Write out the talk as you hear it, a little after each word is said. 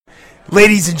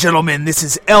Ladies and gentlemen, this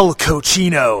is El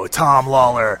Cochino, Tom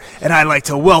Lawler, and I'd like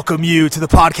to welcome you to the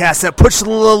podcast that puts the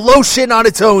lotion on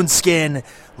its own skin,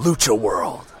 Lucha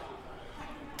World.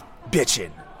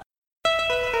 Bitchin'.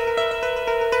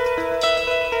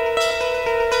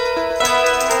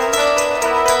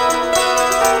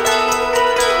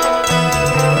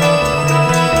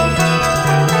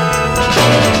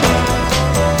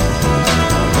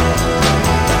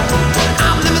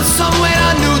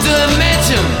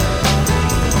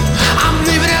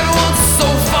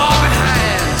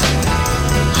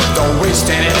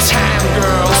 Wasting any time,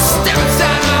 girl. Step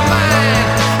inside my mind.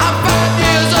 I'm 5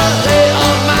 years ahead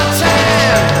of my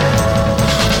time.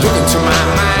 Look into my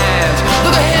mind.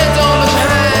 Look ahead, don't look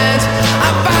behind.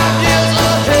 I'm 5 years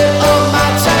ahead of my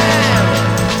time.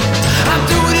 I'm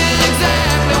doing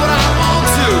exactly what I want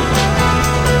to.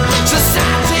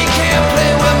 Society can't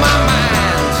play with my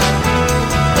mind.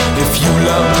 If you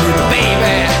love me,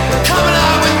 baby, come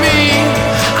along with me.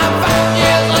 I'm 5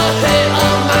 years ahead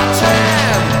of my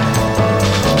time.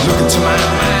 Look into my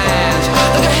mind.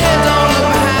 Look ahead, don't look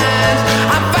behind.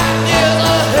 I'm 5 years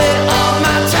ahead of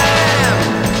my time.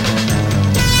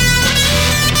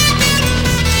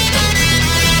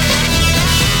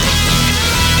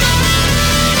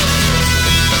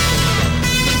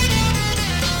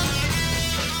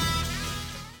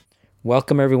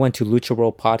 Welcome everyone to Lucha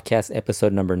World Podcast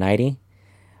episode number 90.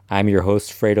 I'm your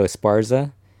host, Fredo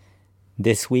Esparza.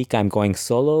 This week I'm going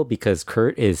solo because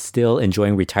Kurt is still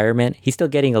enjoying retirement. He's still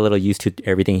getting a little used to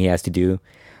everything he has to do.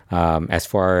 As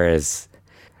far as,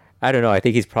 I don't know, I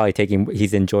think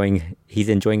he's enjoying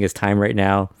his time right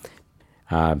now.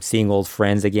 Seeing old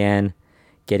friends again,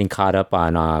 getting caught up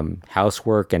on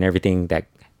housework and everything that,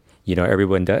 you know,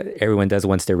 everyone does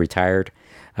once they're retired.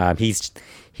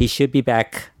 He should be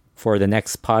back for the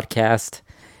next podcast,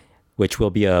 which will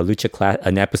be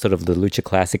an episode of the Lucha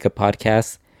Classica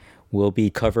podcast. We'll be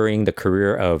covering the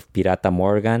career of Pirata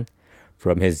Morgan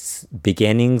from his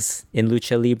beginnings in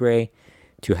Lucha Libre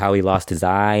to how he lost his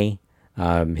eye,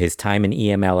 his time in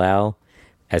EMLL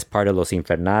as part of Los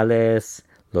Infernales,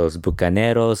 Los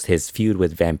Bucaneros, his feud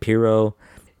with Vampiro,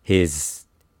 his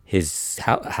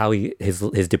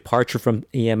departure from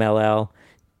EMLL,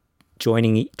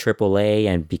 joining AAA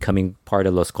and becoming part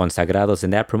of Los Consagrados in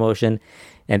that promotion,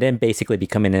 and then basically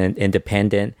becoming an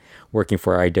independent, working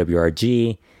for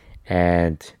IWRG.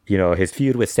 And, you know, his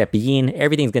feud with Cepillín,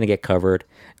 everything's going to get covered,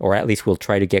 or at least we'll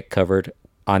try to get covered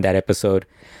on that episode.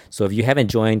 So if you haven't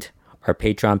joined our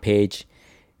Patreon page,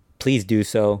 please do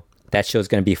so. That show's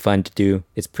going to be fun to do.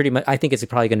 It's pretty much, I think it's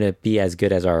probably going to be as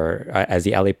good as as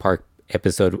the LA Park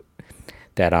episode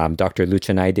that Dr. Lucha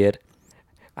and I did.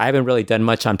 I haven't really done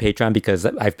much on Patreon because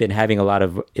I've been having a lot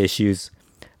of issues.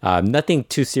 Nothing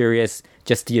too serious.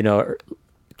 Just, you know,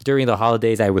 during the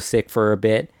holidays, I was sick for a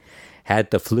bit.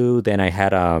 Had the flu, then I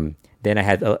had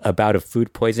a bout of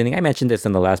food poisoning. I mentioned this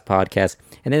in the last podcast,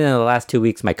 and then in the last 2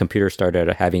 weeks, my computer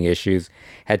started having issues.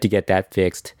 Had to get that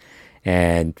fixed,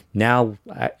 and now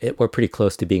we're pretty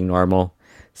close to being normal.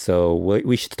 So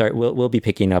we should start. We'll be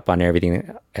picking up on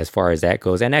everything as far as that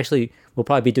goes, and actually, we'll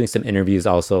probably be doing some interviews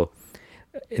also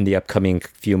in the upcoming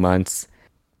few months.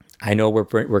 I know we're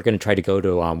going to try to go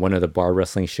to one of the bar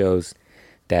wrestling shows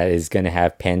that is going to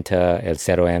have Penta, El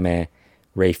Cero M,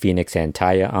 Ray Phoenix, and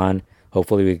Taya on.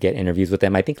 Hopefully we get interviews with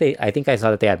them. I think I saw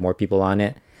that they had more people on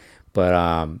it,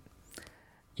 but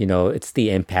you know, it's the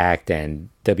Impact and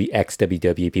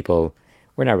ex-WWE people.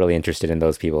 We're not really interested in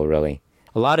those people, really.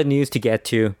 A lot of news to get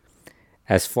to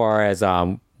as far as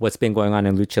what's been going on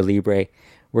in Lucha Libre.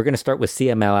 We're going to start with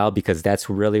CMLL because that's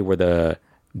really where the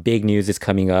big news is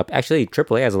coming up. Actually,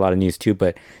 AAA has a lot of news too,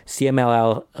 but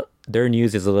CMLL, their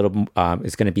news is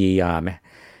is going to be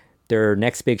their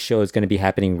next big show is going to be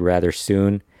happening rather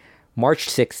soon. March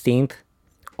 16th,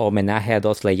 Homenaje a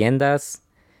Dos Leyendas.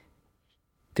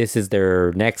 This is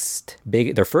their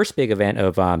first big event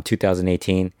of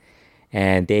 2018.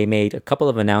 And they made a couple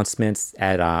of announcements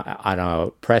on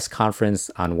a press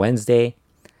conference on Wednesday,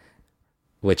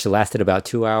 which lasted about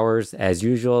 2 hours. As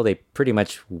usual, they pretty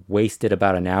much wasted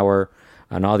about an hour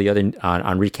on all the other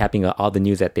on recapping all the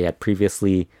news that they had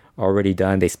previously already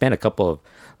done. They spent a couple of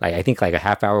I think a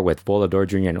half hour with Volador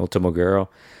Jr. and Ultimo Guerrero.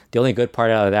 The only good part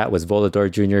out of that was Volador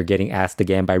Jr. getting asked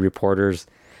again by reporters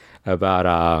about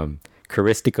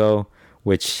Caristico,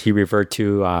 which he referred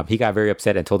to. He got very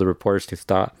upset and told the reporters to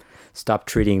stop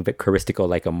treating Caristico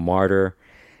like a martyr,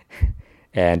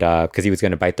 and because he was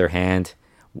going to bite their hand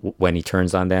when he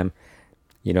turns on them.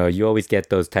 You know, you always get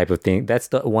those type of things. That's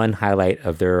the one highlight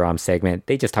of their segment.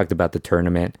 They just talked about the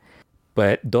tournament.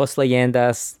 But Dos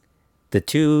Leyendas, the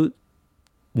two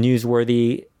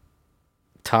newsworthy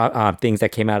top things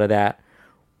that came out of that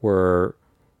where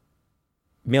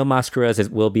Mil Mascaras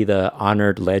will be the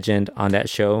honored legend on that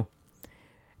show.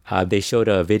 They showed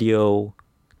a video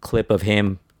clip of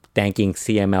him thanking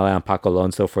CMLL and Paco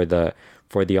Alonso for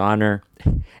the honor,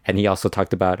 and he also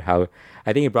talked about how,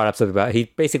 I think he brought up something about,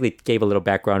 he basically gave a little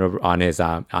background on his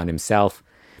on himself,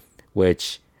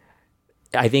 which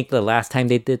I think the last time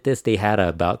they did this, they had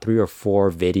about 3 or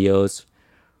 4 videos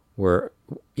where,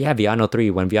 yeah, Villano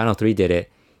 3, when Villano 3 did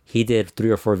it, he did 3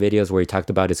 or 4 videos where he talked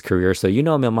about his career. So Mil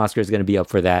Mascaras is going to be up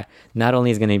for that. Not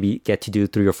only is going to get to do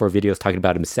 3 or 4 videos talking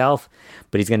about himself,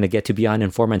 but he's going to get to be on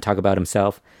Informer and talk about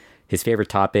himself, his favorite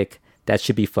topic. That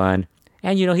should be fun.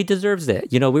 And, he deserves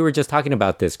it. We were just talking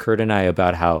about this, Kurt and I,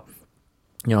 about how,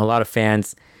 a lot of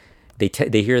fans,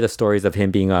 they hear the stories of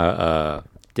him being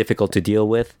difficult to deal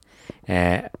with,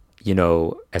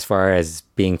 as far as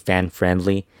being fan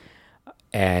friendly,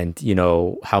 and,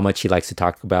 how much he likes to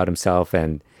talk about himself.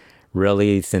 And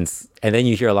really, and then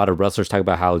you hear a lot of wrestlers talk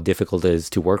about how difficult it is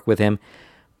to work with him.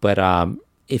 But a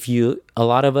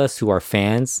lot of us who are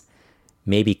fans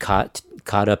maybe caught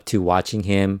up to watching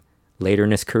him later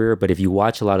in his career. But if you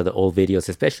watch a lot of the old videos,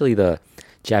 especially the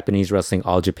Japanese wrestling,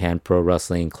 All Japan Pro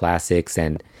Wrestling classics,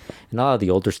 and a lot of the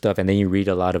older stuff, and then you read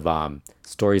a lot of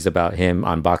stories about him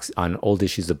on old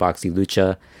issues of Boxy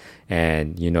Lucha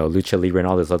and Lucha Libre and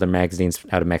all those other magazines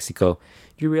out of Mexico,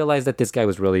 you realize that this guy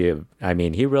was really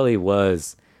he really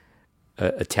was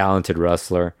a talented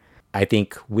wrestler. I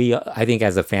think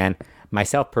as a fan,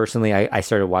 myself personally, I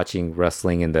started watching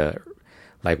wrestling in the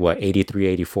 83,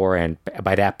 84, and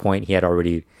by that point he had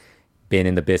already been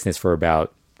in the business for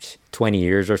about 20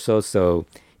 years or so. So,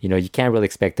 you can't really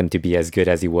expect him to be as good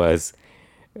as he was,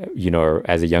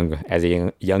 as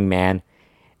a young man.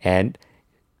 And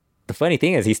the funny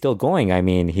thing is, he's still going.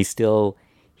 He's still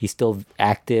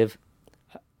active.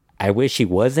 I wish he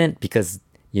wasn't, because,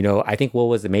 I think, what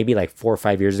was it, maybe 4 or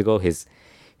 5 years ago, his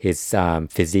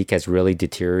physique has really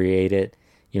deteriorated,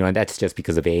 and that's just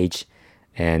because of age.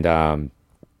 And,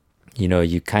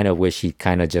 you kind of wish he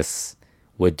kind of just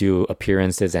would do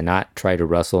appearances and not try to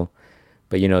wrestle.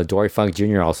 But, Dory Funk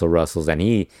Jr. also wrestles, and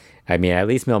at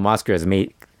least Mil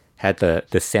Mascaras had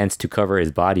the sense to cover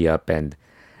his body up. And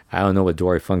I don't know what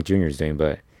Dory Funk Jr. is doing,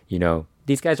 but,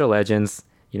 these guys are legends.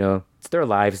 It's their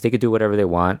lives. They could do whatever they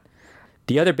want.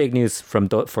 The other big news for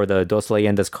the Dos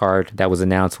Leyendas card that was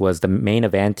announced was the main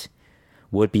event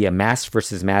would be a mask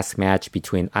versus mask match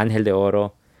between Angel de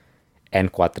Oro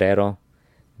and Cuatrero.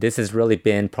 This has really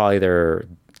been probably their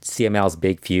CML's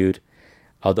big feud,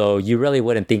 although you really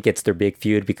wouldn't think it's their big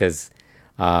feud, because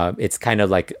it's kind of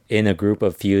like in a group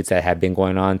of feuds that have been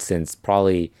going on since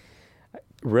probably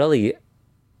really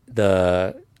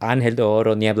the Angel de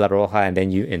Oro, Niebla Roja, and then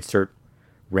you insert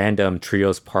random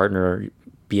trios partner,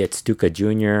 be it Stuka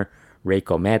Jr., Rey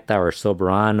Cometa, or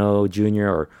Soberano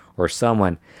Jr., or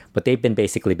someone. But they've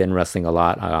basically been wrestling a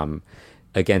lot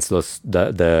against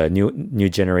the new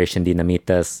generation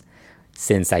Dinamitas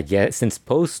since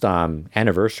post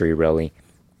anniversary, really.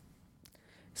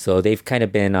 So they've kind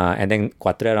of been, and then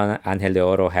Cuatrero and Angel de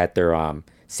Oro had their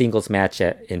singles match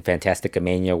in Fantastica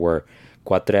Mania, where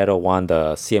Cuatrero won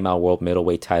the CML World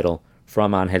Middleweight title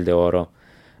from Angel de Oro.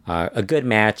 A good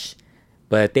match,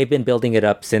 but they've been building it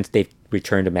up since they've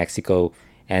returned to Mexico,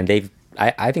 and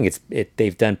I think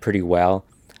they've done pretty well.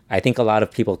 I think a lot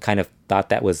of people kind of thought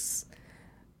that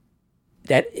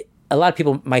a lot of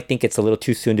people might think it's a little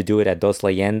too soon to do it at Dos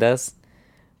Leyendas,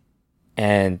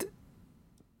 and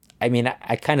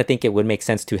I kind of think it would make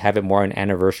sense to have it more on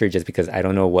anniversary, just because I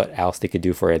don't know what else they could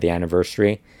do for the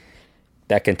anniversary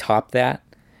that can top that.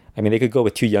 They could go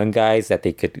with 2 young guys that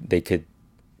they could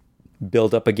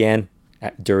build up again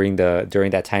during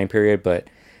that time period, but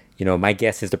my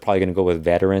guess is they're probably going to go with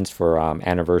veterans for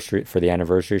the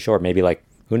anniversary show, or maybe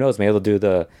who knows, maybe they'll do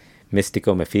the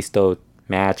Mystico Mephisto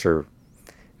match, or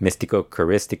Mystico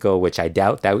Caristico, which I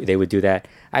doubt that they would do that.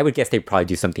 I would guess they'd probably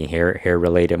do something hair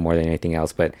related more than anything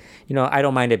else. But I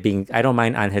don't mind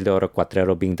Angel de Oro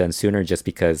Cuatrero being done sooner, just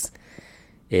because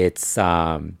it's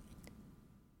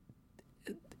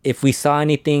if we saw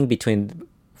anything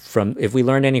if we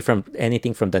learned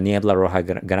anything from the Niebla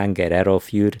Roja Gran Guerrero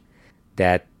feud,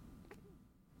 that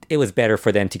it was better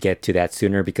for them to get to that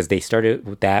sooner, because they started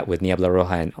with that with Niebla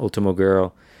Roja and Ultimo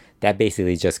Guerrero. That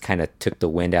basically just kind of took the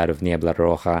wind out of Niebla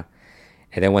Roja.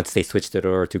 And then once they switched it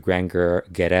over to Gran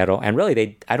Guerrero, and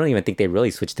really I don't even think they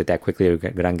really switched it that quickly to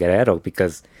Gran Guerrero,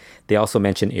 because they also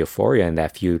mentioned Euphoria in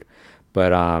that feud.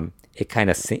 But it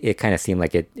kind of seemed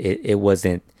like it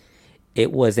wasn't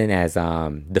as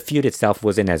the feud itself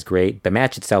wasn't as great. The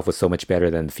match itself was so much better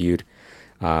than the feud.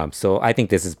 So I think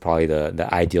this is probably the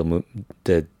ideal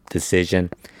the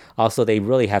decision. Also, they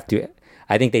really have to.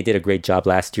 I think they did a great job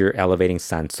last year elevating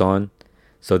Sanson.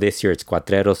 So this year it's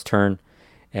Cuatrero's turn.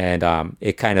 And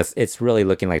it's really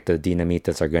looking like the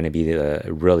Dinamitas are going to be the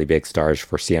really big stars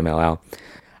for CMLL.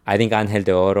 I think Angel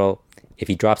de Oro, if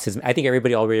he drops I think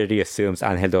everybody already assumes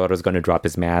Angel de Oro is going to drop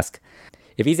his mask.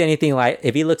 If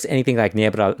he looks anything like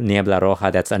Niebla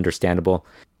Roja, that's understandable.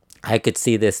 I could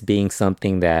see this being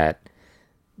something that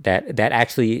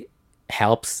actually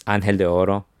helps Angel de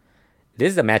Oro.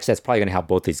 This is a match that's probably going to help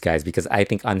both these guys, because I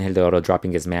think Angel de Oro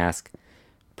dropping his mask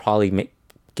probably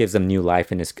gives him new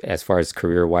life as far as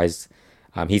career wise.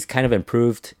 He's kind of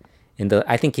improved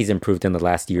I think he's improved in the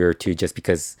last year or two, just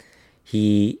because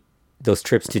those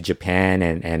trips to Japan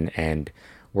and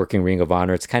working Ring of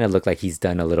Honor, it's kind of looked like he's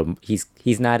done a little.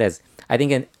 He's not as, I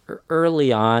think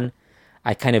early on,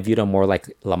 I kind of viewed him more like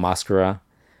La Mascara,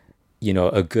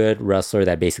 a good wrestler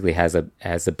that basically has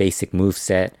a basic move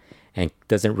set and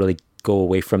doesn't really go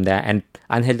away from that. And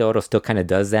Angel de Oro still kind of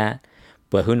does that.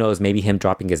 But who knows, maybe him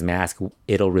dropping his mask,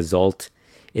 it'll result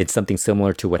in something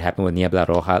similar to what happened with Niebla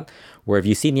Roja, where if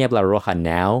you see Niebla Roja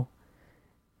now,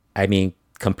 I mean,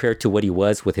 compared to what he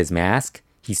was with his mask,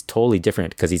 he's totally different,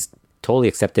 because he's totally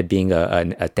accepted being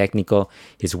a technical.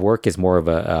 His work is more of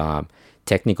a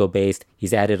technical based.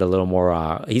 He's added a little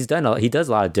more. He does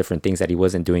a lot of different things that he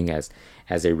wasn't doing as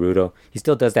a Rudo. He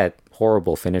still does that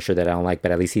horrible finisher that I don't like,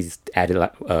 but at least he's added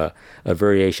a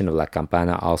variation of La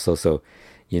Campana also. So,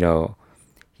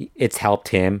 it's helped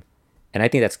him, and I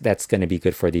think that's going to be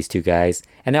good for these two guys.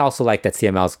 And I also like that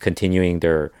CML's continuing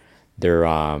their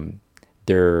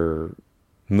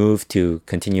move to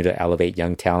continue to elevate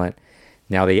young talent.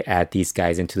 Now they add these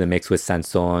guys into the mix with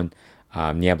Sanson,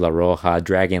 Niebla Roja,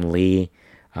 Dragon Lee,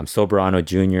 Soberano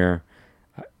Jr.,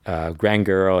 Grand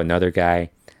Girl, another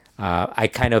guy. I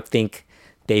kind of think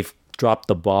they've dropped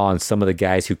the ball on some of the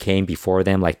guys who came before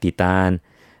them, like Titan,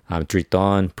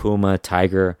 Triton, Puma,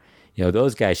 Tiger.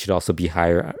 Those guys should also be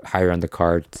higher on the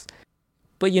cards.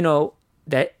 But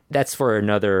that's for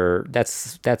another.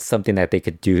 That's something that they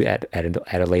could do at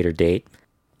a later date.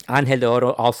 Angel de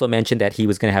Oro also mentioned that he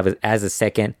was going to have as a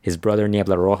second his brother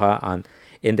Niebla Roja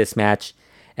in this match,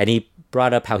 and he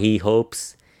brought up how he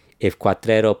hopes if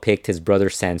Cuatrero picked his brother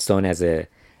Sanson as a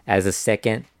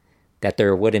second, that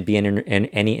there wouldn't be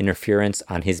any interference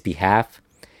on his behalf.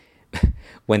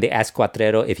 When they asked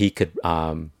Cuatrero if he could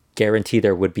guarantee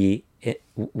there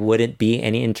wouldn't be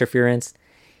any interference,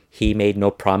 he made no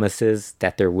promises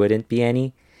that there wouldn't be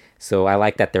any. So I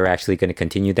like that they're actually going to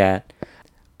continue that.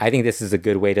 I think this is a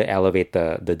good way to elevate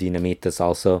the Dinamitas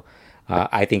also.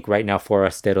 I think right now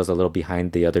Forastero's a little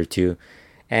behind the other two,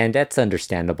 and that's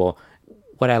understandable.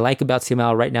 What I like about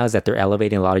CML right now is that they're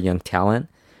elevating a lot of young talent.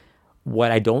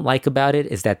 What I don't like about it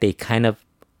is that they're kind of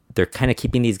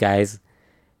keeping these guys.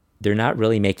 They're not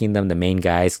really making them the main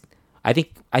guys. I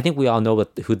think we all know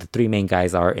who the three main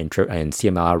guys are in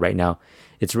CMLL right now.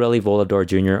 It's really Volador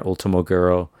Jr., Ultimo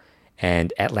Guerrero,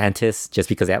 and Atlantis, just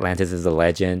because Atlantis is a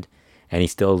legend and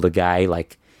he's still the guy.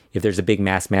 Like, if there's a big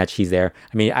mass match, he's there.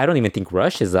 I mean, I don't even think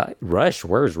Rush is Rush.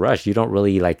 Where's Rush? You don't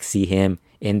really see him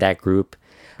in that group.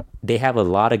 They have a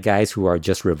lot of guys who are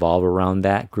just revolve around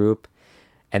that group.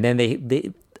 And then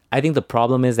I think the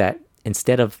problem is that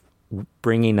instead of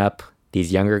bringing up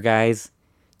these younger guys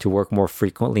to work more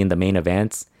frequently in the main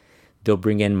events, they'll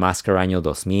bring in Mascaraño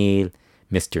 2000,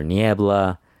 Mr.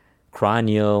 Niebla,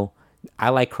 Cranio. I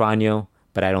like Cranio,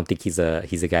 but I don't think he's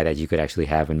a guy that you could actually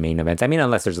have in main events. I mean,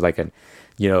 unless there's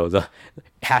the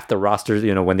half the rosters,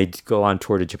 when they go on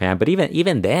tour to Japan. But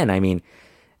even then, I mean,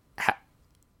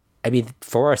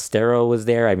 Forastero was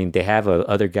there. I mean, they have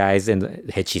other guys in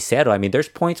Hechicero. I mean, there's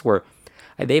points where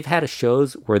they've had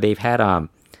shows where they've had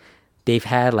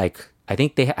like, I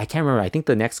can't remember. I think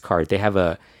the next card they have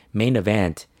a main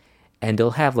event, and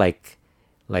they'll have like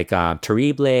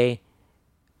Terrible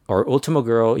or Ultimo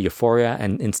Girl, Euphoria,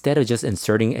 and instead of just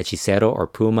inserting Hechicero or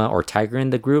Puma or Tiger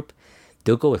in the group,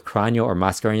 they'll go with Cranio or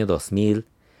Mascaraño 2000,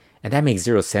 and that makes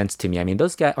zero sense to me. I mean,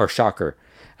 those guys, or Shocker.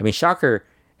 I mean, Shocker,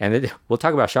 and we'll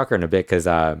talk about Shocker in a bit,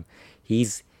 because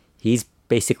he's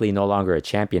basically no longer a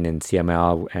champion in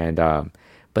CML, and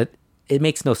but it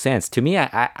makes no sense to me.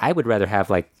 I would rather have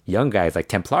like young guys like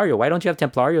Templario. Why don't you have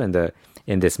Templario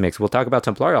in this mix? We'll talk about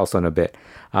Templario also in a bit.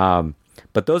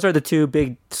 But those are the two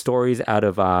big stories out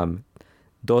of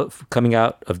coming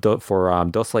out of for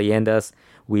Dos Leyendas.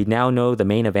 We now know the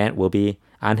main event will be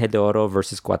Angel de Oro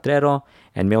versus Cuatrero,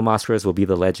 and Mil Mascaras will be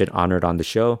the legend honored on the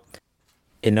show.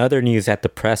 In other news, at the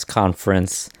press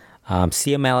conference,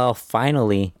 CMLL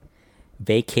finally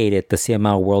vacated the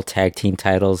CMLL World Tag Team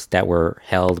titles that were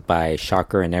held by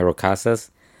Shocker and Negro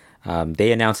Casas.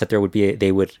 They announced that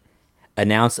they would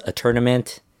announce a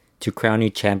tournament to crown new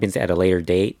champions at a later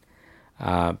date.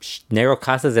 Nero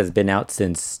Casas has been out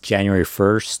since January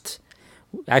 1st.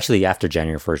 Actually, after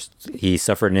January 1st. He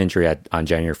suffered an injury on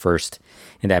January 1st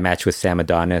in that match with Sam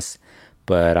Adonis.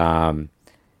 But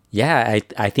yeah,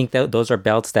 I think that those are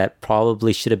belts that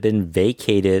probably should have been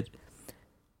vacated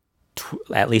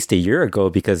at least a year ago,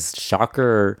 because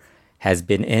Shocker has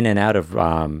been in and out of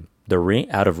the ring,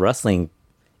 out of wrestling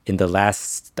in the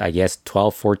last, I guess,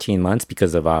 12, 14 months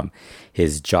because of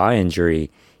his jaw injury.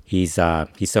 He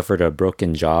suffered a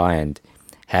broken jaw and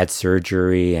had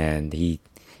surgery, and he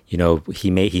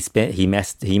missed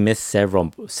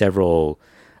several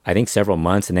I think several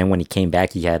months, and then when he came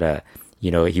back, he had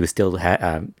he was still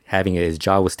having, his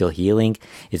jaw was still healing.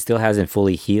 It still hasn't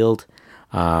fully healed.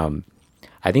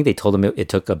 I think they told him it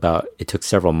took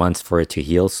several months for it to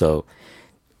heal. So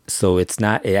it's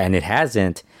not, and it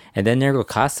hasn't. And then Nero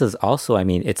Casas also, I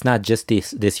mean, it's not just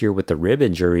this year with the rib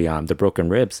injury, the broken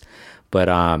ribs, but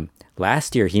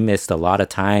last year he missed a lot of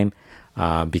time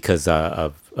because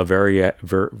of a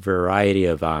variety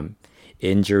of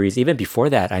injuries. Even before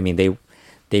that, I mean,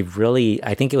 they really,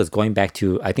 I think it was going back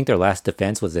to, I think their last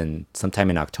defense was in sometime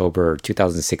in October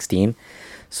 2016.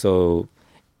 So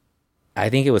I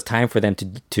think it was time for them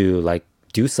to like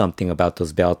do something about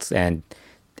those belts. And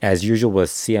as usual with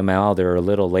CML, they're a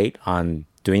little late on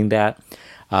doing that.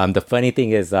 The funny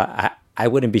thing is, I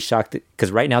wouldn't be shocked,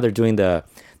 because right now they're doing the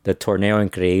Torneo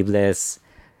Increíbles,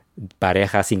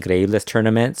 Parejas Increíbles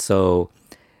tournament. So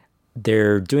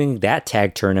they're doing that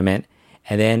tag tournament.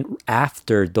 And then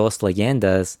after Dos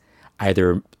Leyendas,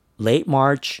 either late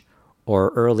March or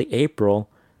early April,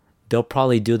 they'll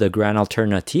probably do the Gran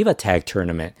Alternativa tag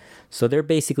tournament. So they're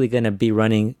basically going to be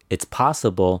running, it's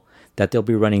possible that they'll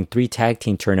be running 3 tag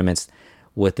team tournaments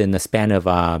within the span of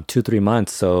 2-3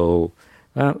 months. So,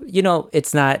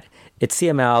 it's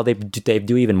CML. They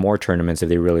do even more tournaments if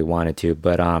they really wanted to.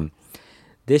 But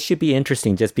this should be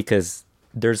interesting just because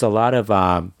there's a lot of,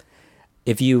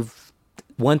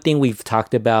 one thing we've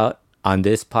talked about on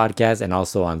this podcast and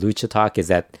also on Lucha Talk is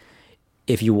that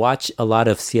if you watch a lot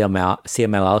of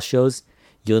CMLL shows,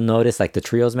 you'll notice like the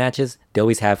trios matches, they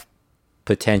always have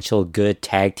potential good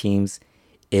tag teams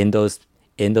in those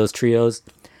trios.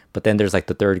 But then there's like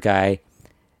the third guy.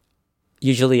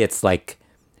 Usually it's like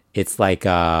with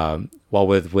on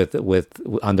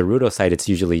the Rudo side, it's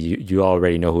usually you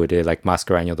already know who it is, like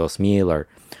Mascareño 2000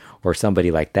 or somebody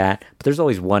like that. But there's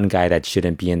always one guy that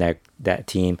shouldn't be in that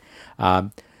team.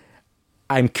 I'm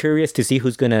curious to see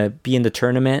who's going to be in the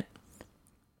tournament.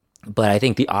 But I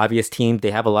think the obvious team, they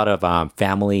have a lot of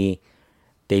family.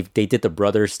 They did the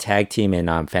brothers tag team in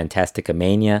Fantastica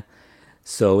Mania.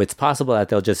 So it's possible that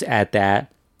they'll just add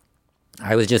that.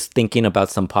 I was just thinking about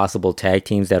some possible tag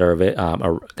teams that are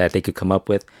that they could come up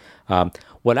with. I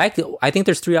think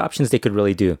there's 3 options they could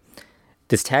really do.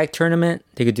 This tag tournament,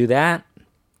 they could do that.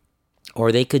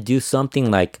 Or they could do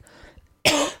something like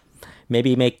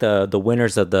maybe make the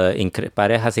winners of the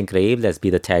Parejas Increíbles be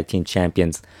the tag team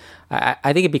champions. I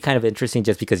think it'd be kind of interesting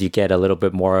just because you get a little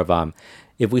bit more of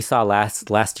if we saw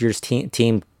last year's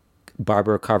team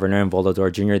Barbaro Carboner and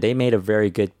Volador Jr., they made a very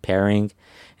good pairing,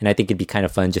 and I think it'd be kind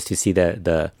of fun just to see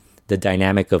the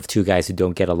dynamic of 2 guys who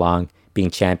don't get along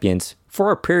being champions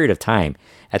for a period of time.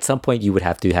 At some point you would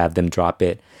have to have them drop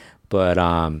it, but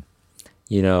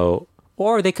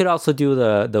or they could also do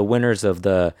the winners of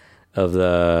the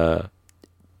Parejas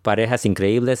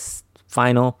Increíbles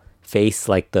final face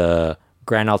like the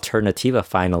Gran Alternativa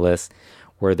finalists,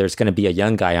 where there's going to be a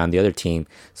young guy on the other team.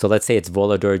 So let's say it's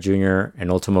Volador Jr. and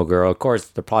Ultimo Guerrero. Of course,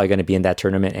 they're probably going to be in that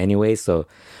tournament anyway. So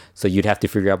you'd have to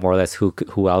figure out more or less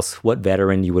who else, what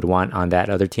veteran you would want on that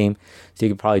other team. So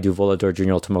you could probably do Volador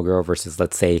Jr. Ultimo Guerrero versus,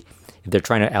 let's say, if they're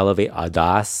trying to elevate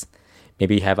Audaz,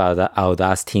 maybe have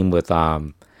Audaz team with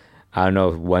I don't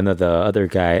know, one of the other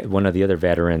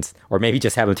veterans, or maybe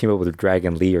just have them team up with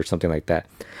Dragon Lee or something like that.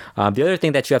 The other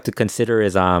thing that you have to consider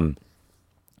is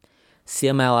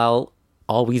CMLL,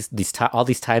 all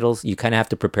these titles, you kind of have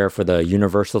to prepare for the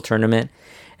Universal Tournament.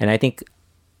 And I think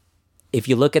if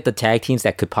you look at the tag teams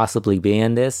that could possibly be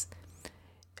in this,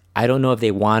 I don't know if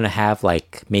they want to have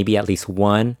like maybe at least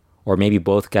one or maybe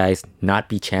both guys not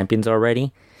be champions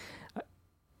already.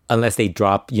 Unless they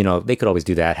drop, they could always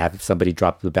do that, have somebody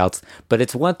drop the belts. But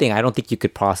it's one thing, I don't think you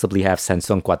could possibly have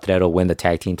Sansón Cuatrero win the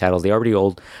tag team titles. They already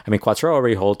hold, Cuatrero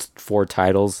already holds 4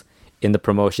 titles in the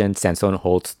promotion. Sansón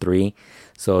holds 3.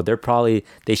 So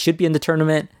they should be in the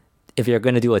tournament. If you're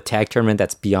going to do a tag tournament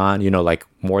that's beyond, like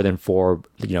more than 4,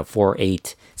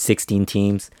 8, 16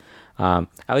 teams. I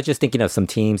was just thinking of some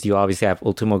teams. You obviously have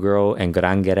Ultimo Guerrero and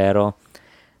Gran Guerrero,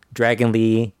 Dragon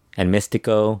Lee and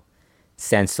Mystico,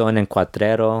 Sansón and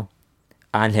Cuatrero,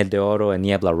 Angel de Oro and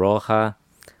Niebla Roja,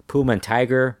 Puma and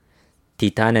Tiger,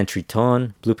 Titan and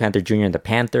Triton, Blue Panther Jr. and the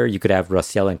Panther. You could have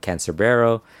Rociel and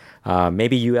Cancerbero.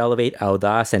 Maybe you elevate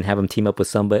Audaz and have him team up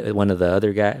with one of the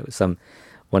other guys,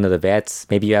 one of the vets.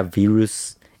 Maybe you have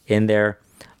Virus in there.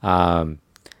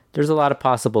 There's a lot of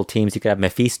possible teams. You could have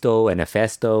Mephisto and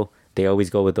Hephaestus. They always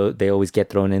go with those. They always get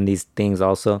thrown in these things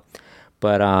also.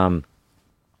 But I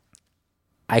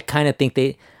kind of think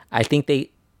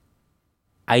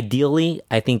ideally,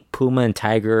 I think Puma and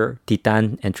Tiger,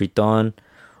 Titan and Triton,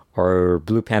 or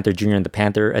Blue Panther Jr. and the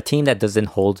Panther, a team that doesn't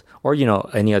hold, or,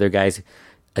 any other guys,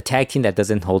 a tag team that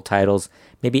doesn't hold titles,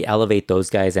 maybe elevate those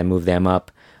guys and move them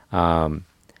up.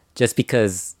 Just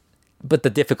because, but the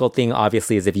difficult thing,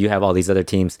 obviously, is if you have all these other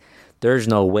teams, there's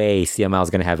no way CML is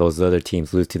going to have those other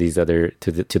teams lose to these other,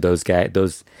 to those guys,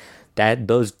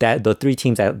 the three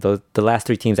teams, the last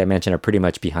three teams I mentioned are pretty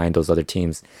much behind those other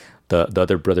teams, the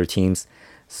other brother teams.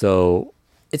 So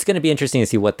it's going to be interesting to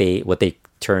see what they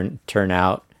turn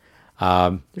out.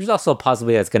 There's also a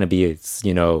possibility that's going to be,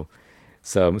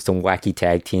 some wacky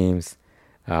tag teams.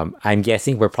 I'm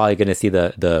guessing we're probably going to see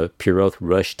the Piroth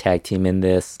Rush tag team in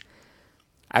this.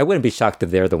 I wouldn't be shocked if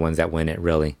they're the ones that win it,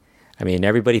 really. I mean,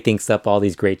 everybody thinks up all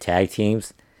these great tag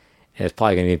teams, and it's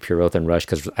probably going to be Piroth and Rush,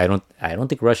 because I don't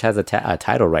think Rush has a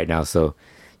title right now. So,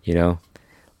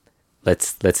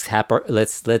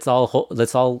 let's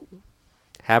all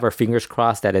have our fingers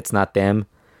crossed that it's not them.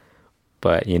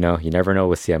 But you never know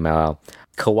with CMLL.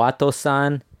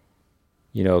 Kawato-san,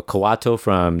 Kawato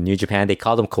from New Japan, they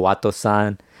called him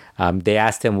Kawato-san. They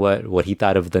asked him what he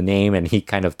thought of the name, and he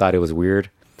kind of thought it was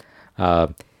weird.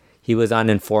 He was on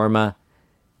Informa.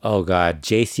 Oh God,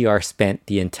 JCR spent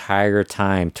the entire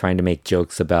time trying to make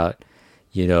jokes about,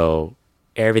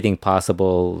 everything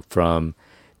possible, from,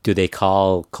 do they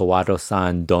call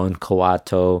Kawato-san Don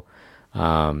Kawato?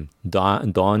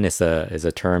 Don is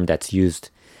a term that's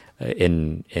used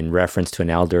in reference to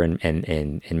an elder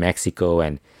in Mexico,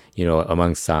 and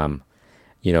amongst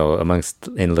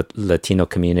in Latino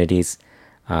communities.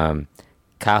 Kaho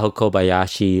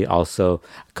Kobayashi also.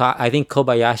 I think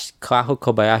Kaho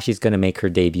Kobayashi is going to make her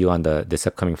debut on this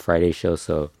upcoming Friday show.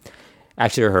 So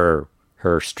actually,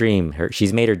 her stream,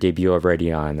 she's made her debut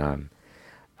already on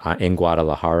in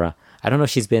Guadalajara. I don't know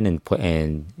if she's been in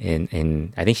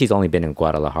I think she's only been in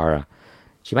Guadalajara.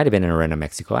 She might have been in Arena,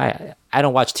 Mexico. I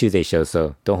don't watch Tuesday shows,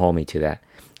 so don't hold me to that.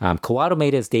 Kawato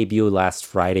made his debut last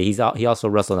Friday. He also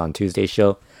wrestled on Tuesday's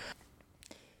show.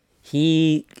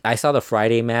 I saw the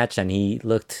Friday match, and he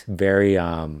looked very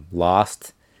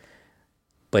lost,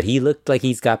 but he looked like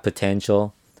he's got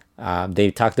potential.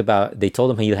 They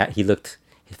told him he looked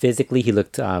physically,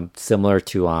 similar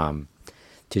to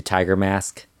Tiger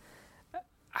Mask.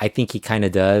 I think he kind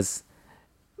of does,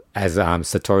 as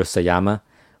Satoru Sayama,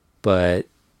 but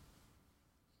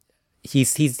he's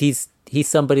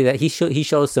somebody that he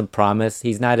shows some promise.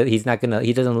 He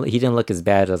didn't look as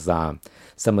bad as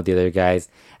some of the other guys.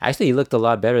 Actually, he looked a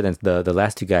lot better than the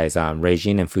last two guys,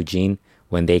 Reijin and Fujin,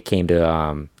 when they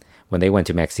went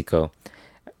to Mexico.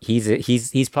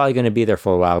 He's probably going to be there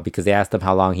for a while, because they asked him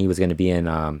how long he was going to be in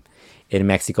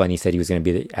Mexico, and he said he was going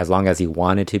to be as long as he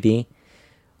wanted to be,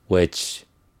 which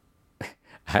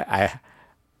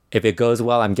if it goes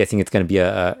well, I'm guessing it's going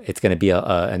to be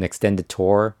an extended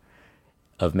tour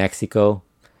of Mexico.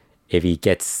 If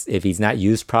he's not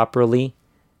used properly,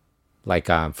 like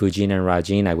Fujin and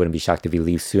Rajin, I wouldn't be shocked if he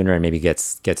leaves sooner and maybe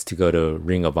gets to go to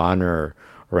Ring of Honor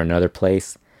or another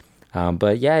place.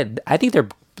 But yeah, I think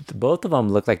both of them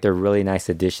look like they're really nice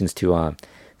additions to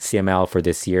CML for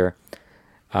this year.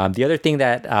 The other thing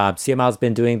that CML's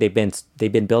been doing, they've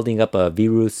been building up a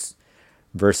Virus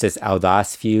versus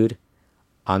Audaz feud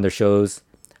on their shows.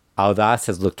 Audaz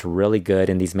has looked really good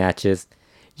in these matches.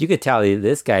 You could tell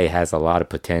this guy has a lot of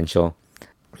potential.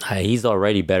 He's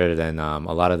already better than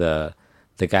a lot of the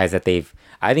guys that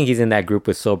I think he's in that group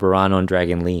with Soberano and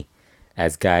Dragon Lee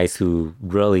as guys who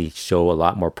really show a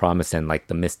lot more promise than like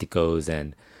the Mysticos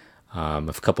and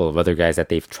a couple of other guys that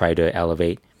they've tried to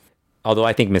elevate. Although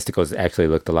I think Mystico's actually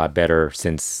looked a lot better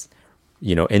since,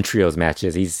 in trios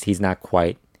matches. He's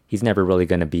never really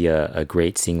going to be a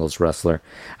great singles wrestler.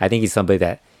 I think he's somebody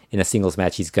that in a singles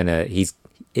match, it's going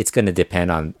to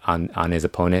depend on his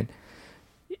opponent.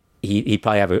 He'd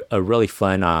probably have a really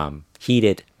fun,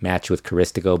 heated match with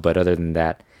Caristico, but other than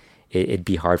that, it'd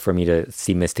be hard for me to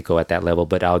see Mystico at that level.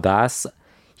 But Audaz,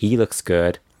 he looks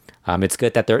good. It's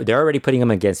good that they're already putting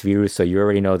him against Virus, so you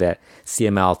already know that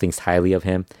CML thinks highly of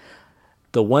him.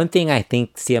 The one thing I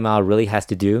think CML really has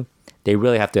to do, they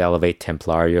really have to elevate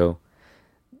Templario.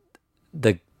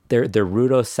 Their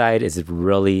Rudo side is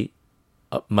really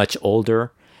much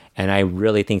older, and I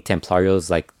really think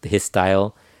Templario's like his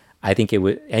style. I think it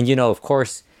would, and of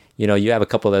course, you have a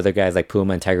couple other guys like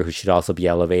Puma and Tiger who should also be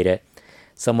elevated.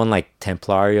 Someone like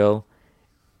Templario,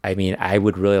 I mean, I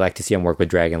would really like to see him work with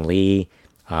Dragon Lee,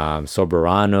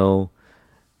 Soberano,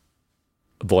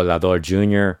 Volador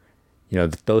Jr.,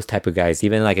 those type of guys.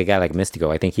 Even like a guy like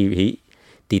Mystico. I think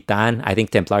Titan, I think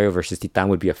Templario versus Titan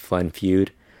would be a fun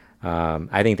feud.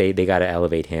 I think they got to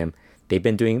elevate him. They've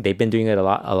been doing it a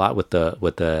lot with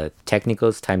the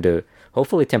technicals. Time to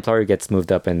hopefully Templario gets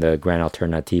moved up in the Gran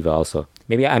Alternativa also.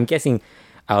 Maybe I'm guessing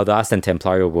Audaz and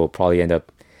Templario will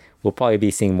probably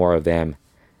be seeing more of them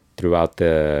throughout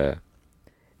the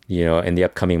in the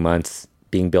upcoming months,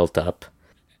 being built up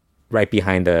right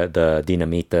behind the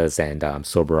Dinamitas and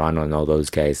Soberano and all those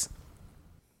guys.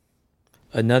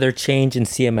 Another change in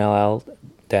CMLL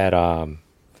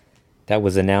that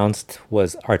was announced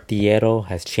was Artillero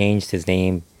has changed his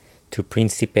name to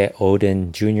Principe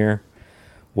Odin Jr.,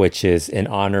 which is in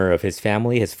honor of his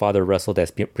family. His father wrestled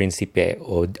as Principe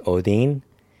Odin,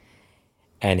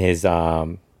 and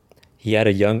I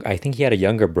think he had a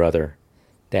younger brother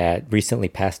that recently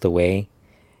passed away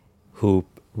who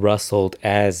wrestled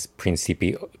as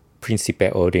Principe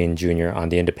Odin Jr. on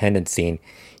the independent scene.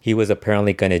 He was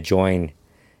apparently going to join.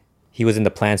 He was in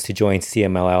the plans to join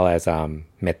CMLL as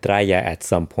Metralla at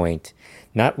some point,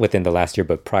 not within the last year,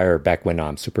 but prior, back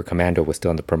when Super Commando was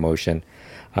still in the promotion.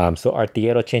 So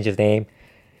Artillero changed his name.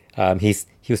 He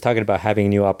was talking about having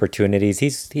new opportunities.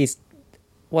 He's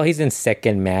in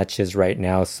second matches right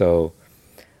now, so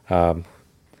I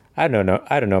don't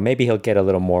know. Maybe he'll get a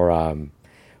little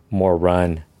more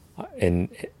run in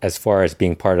as far as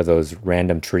being part of those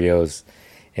random trios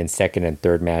in second and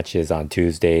third matches on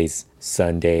Tuesdays,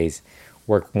 Sundays,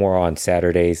 work more on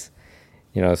Saturdays.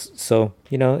 So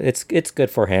it's good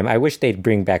for him. I wish they'd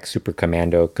bring back Super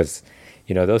Commando, because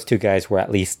those two guys were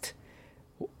at least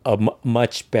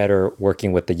much better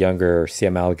working with the younger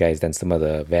CML guys than some of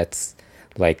the vets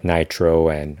like Nitro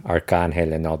and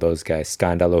Arcangel and all those guys.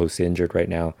 Scandalo, who's injured right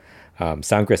now.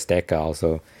 Sangre Azteca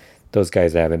also. Those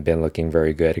guys haven't been looking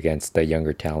very good against the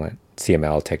younger talent,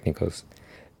 CML Technicos.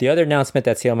 The other announcement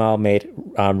that CML made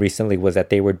recently was that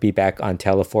they would be back on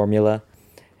Teleformula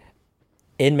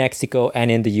in Mexico and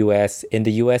in the US. In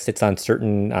the US, it's on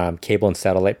certain cable and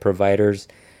satellite providers.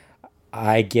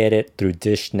 I get it through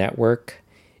Dish Network.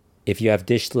 If you have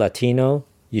Dish Latino,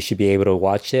 you should be able to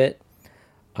watch it.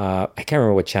 I can't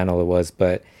remember what channel it was,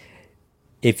 but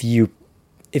if you've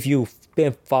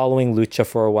been following Lucha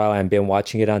for a while and been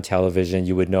watching it on television,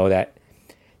 you would know that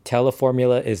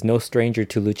Teleformula is no stranger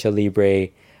to Lucha Libre.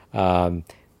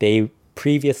 They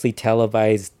previously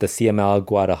televised the CML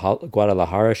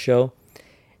Guadalajara show,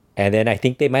 and then I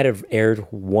think they might have aired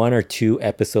 1 or 2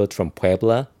 episodes from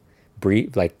Puebla,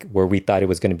 like where we thought it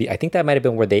was going to be. I think that might have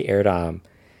been where they aired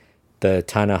the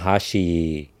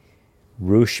Tanahashi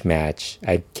Rush match.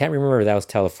 I can't remember if that was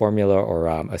Teleformula or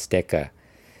Azteca.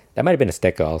 That might have been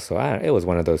Azteca also. It was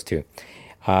one of those two.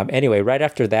 Anyway, right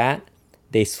after that,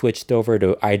 they switched over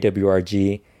to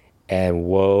IWRG, and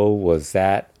whoa, was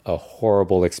that a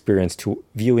horrible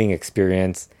viewing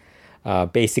experience.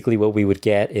 Basically, what we would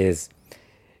get is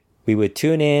we would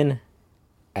tune in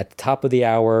at the top of the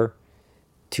hour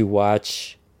to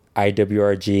watch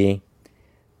IWRG.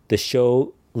 The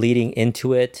show leading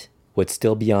into it would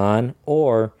still be on,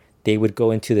 or they would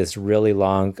go into this really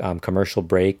long commercial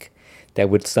break that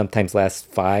would sometimes last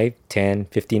 5, 10,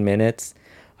 15 minutes.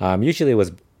 Usually it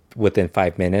was within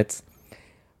 5 minutes.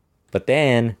 But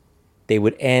then they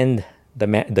would end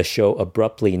the show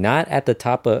abruptly, not at the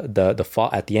top of the fall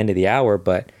at the end of the hour,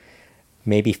 but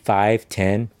maybe 5,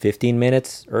 10, 15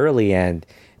 minutes early, and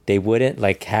they wouldn't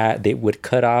they would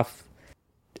cut off.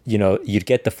 You'd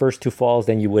get the first 2 falls,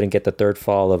 then you wouldn't get the third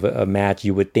fall of a match.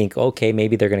 You would think, okay,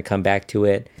 maybe they're going to come back to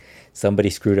it. Somebody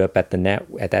screwed up at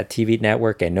that TV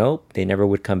network, and nope, they never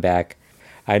would come back.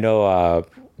 I know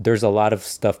there's a lot of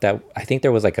stuff that I think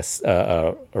there was like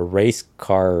a race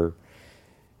car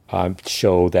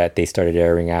show that they started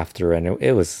airing after, and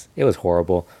it was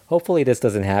horrible. Hopefully this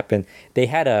doesn't happen. They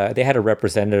had a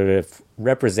representative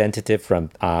from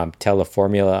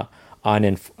Teleformula on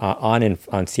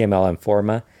CML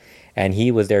Informa, and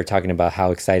he was there talking about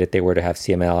how excited they were to have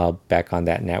CML back on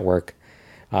that network.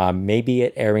 Maybe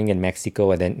it airing in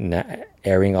Mexico and then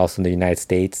airing also in the United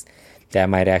States, that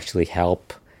might actually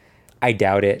help. I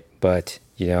doubt it, but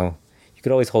you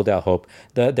could always hold out hope.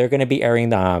 They're going to be airing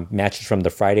the matches from the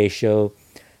Friday show.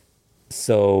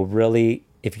 So really,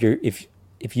 if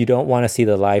you don't want to see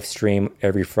the live stream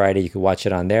every Friday, you could watch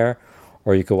it on there,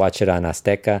 or you could watch it on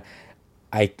Azteca.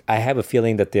 I have a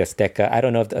feeling that the Azteca, I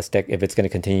don't know if it's going to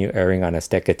continue airing on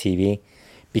Azteca TV,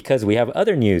 because we have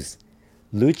other news.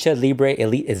 Lucha Libre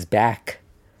Elite is back,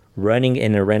 running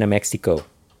in Arena, Mexico.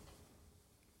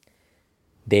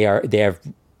 They have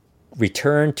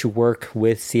returned to work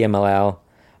with CMLL.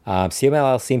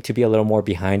 CMLL seemed to be a little more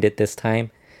behind it this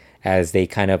time, as they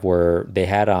kind of were. They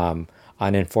had on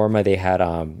Informa, they had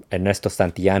Ernesto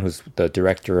Santillan, who's the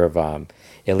director of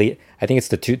Elite. I think it's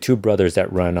the two brothers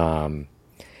that run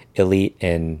Elite,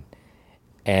 and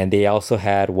they also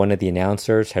had one of the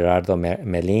announcers, Gerardo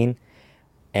Melin,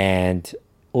 and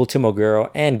Ultimo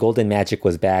Guerrero, and Golden Magic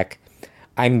was back.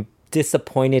 I'm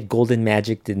disappointed Golden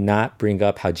Magic did not bring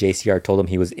up how JCR told him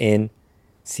he was in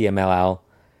CMLL.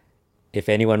 If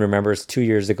anyone remembers, 2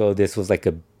 years ago, this was like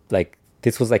a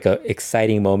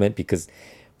exciting moment, because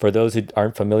for those who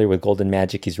aren't familiar with Golden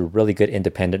Magic, he's a really good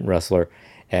independent wrestler,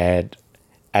 and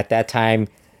at that time,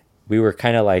 we were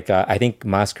kind of like, I think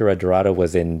Mascara Dorada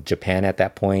was in Japan at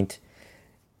that point.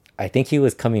 I think he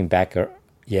was coming back.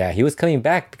 He was coming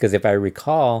back, because if I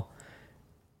recall,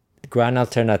 Gran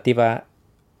Alternativa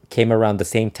came around the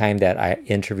same time that I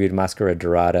interviewed Mascara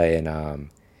Dorada in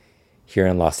here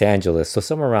in Los Angeles. So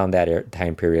somewhere around that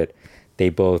time period, they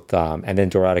both, and then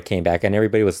Dorada came back, and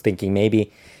everybody was thinking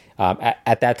maybe,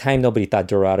 at that time, nobody thought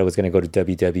Dorada was going to go to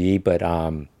WWE, but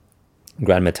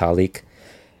Gran Metalik.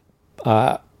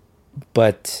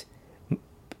 But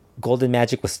Golden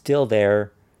Magic was still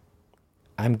there.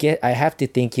 I have to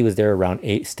think he was there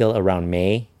still around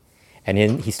May, and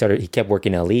then he kept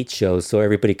working Elite shows. So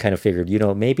everybody kind of figured,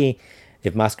 maybe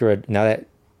if Mascara, now that,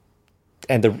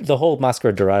 and the whole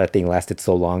Mascara Dorada thing lasted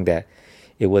so long that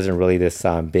it wasn't really this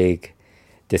big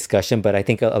discussion. But I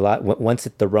think a lot, once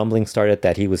the rumbling started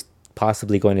that he was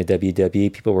possibly going to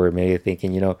WWE, people were maybe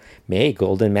thinking, maybe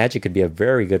Golden Magic could be a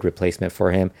very good replacement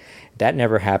for him. That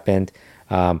never happened.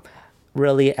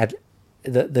 Really, at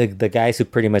the guys who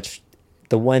pretty much,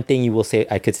 the one thing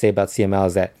I could say about CML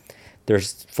is that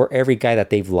there's, for every guy that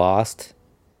they've lost,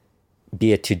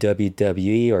 be it to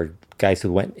WWE or guys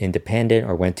who went independent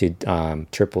or went to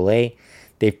AAA,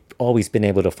 they've always been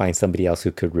able to find somebody else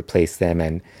who could replace them.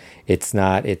 And it's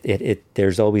not,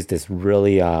 there's always this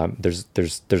really,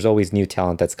 there's always new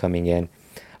talent that's coming in.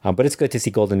 But it's good to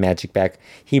see Golden Magic back.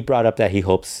 He brought up that he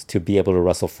hopes to be able to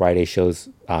wrestle Friday shows,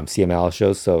 CMLL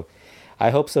shows. So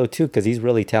I hope so too, because he's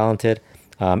really talented.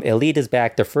 Elite is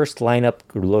back. The first lineup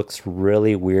looks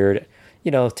really weird.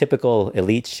 Typical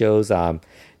Elite shows.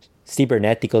 Steve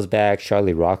Bernettico's back.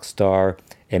 Charlie Rockstar.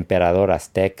 Emperador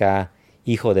Azteca.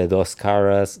 Hijo de Dos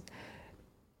Caras.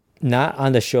 Not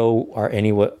on the show are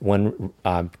anyone.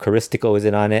 Caristico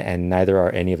isn't on it, and neither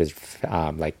are any of his,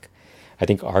 I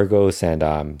think Argos and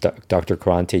Dr.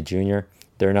 Corante Jr.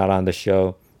 They're not on the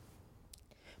show.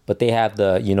 But they have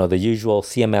the usual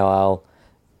CMLL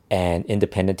and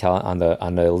independent talent on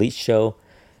the Elite show.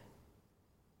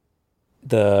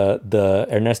 The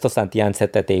Ernesto Santillan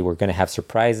said that they were going to have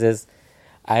surprises.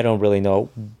 I don't really know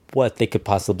what they could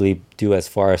possibly do as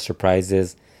far as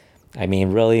surprises. I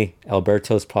mean, really,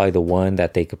 Alberto's probably the one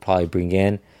that they could probably bring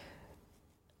in.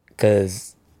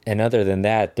 And other than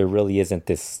that, there really isn't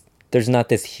this. There's not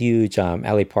this huge.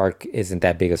 Ali Park isn't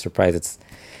that big a surprise.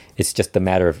 It's just a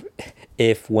matter of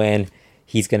when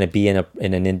he's going to be in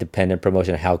an independent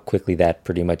promotion, how quickly that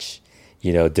pretty much,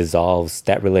 dissolves.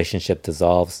 That relationship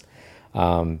dissolves.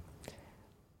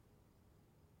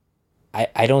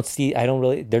 I don't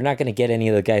really, they're not going to get any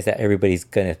of the guys that everybody's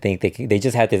going to think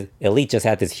Elite just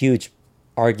had this huge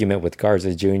argument with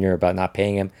Garza Jr. about not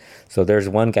paying him. So there's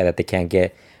one guy that they can't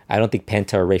get. I don't think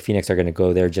Penta or Ray Phoenix are going to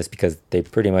go there just because they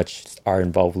pretty much are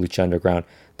involved with Lucha Underground,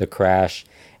 the Crash,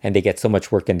 and they get so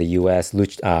much work in the U.S.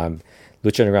 Lucha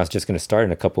Underground's just going to start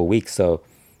in a couple of weeks. So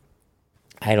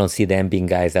I don't see them being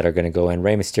guys that are going to go in.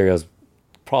 Rey Mysterio's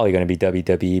probably going to be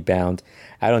WWE bound.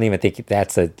 I don't even think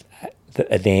that's a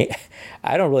name.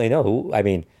 I don't really know who. I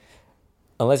mean,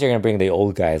 unless you're going to bring the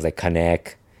old guys like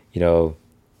Kanek,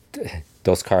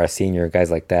 Dos Caras Sr., guys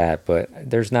like that. But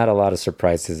there's not a lot of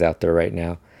surprises out there right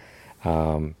now.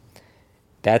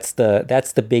 That's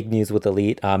the big news with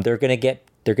Elite. They're going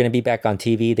to be back on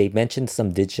TV. They mentioned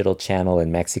some digital channel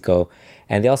in Mexico,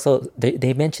 and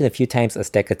they mentioned a few times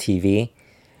Azteca TV,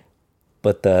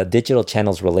 but the digital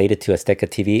channel's related to Azteca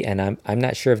TV, and I'm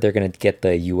not sure if they're going to get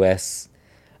the US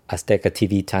Azteca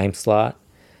TV time slot,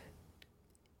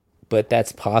 but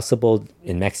that's possible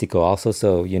in Mexico also.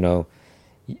 So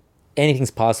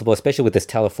anything's possible, especially with this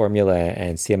Teleformula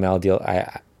and CML deal.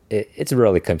 It's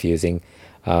really confusing.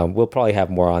 We'll probably have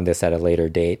more on this at a later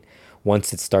date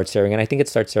once it starts airing, and I think it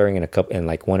starts airing in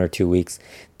like 1 or 2 weeks.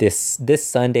 This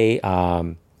Sunday,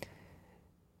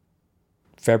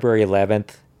 February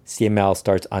 11th, CML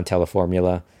starts on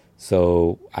Teleformula.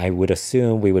 So I would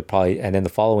assume we would probably, and then the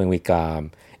following week,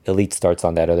 Elite starts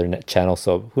on that other channel.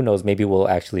 So who knows? Maybe we'll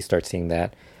actually start seeing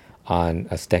that on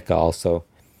Azteca also.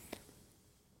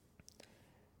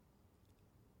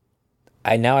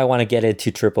 I want to get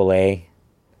into AAA.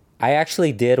 I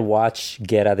actually did watch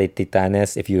Guerra de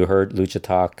Titanes. If you heard Lucha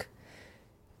Talk,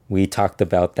 we talked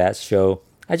about that show.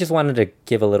 I just wanted to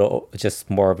give a little, just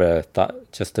more of a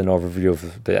thought, just an overview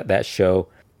of that show.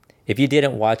 If you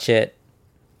didn't watch it,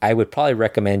 I would probably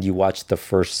recommend you watch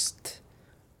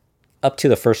up to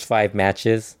the first 5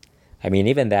 matches. I mean,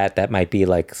 even that might be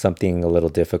like something a little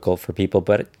difficult for people,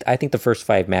 but I think the first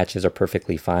 5 matches are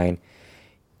perfectly fine.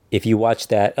 If you watch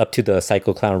that up to the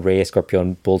Psycho Clown Rey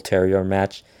Escorpion Bull Terrier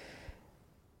match,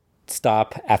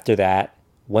 stop after that.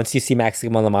 Once you see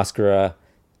Maximo La Mascara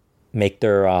make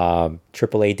their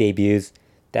AAA debuts,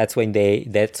 that's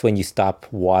when you stop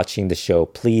watching the show.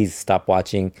 Please stop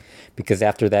watching, because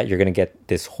after that you're gonna get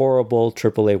this horrible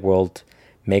AAA World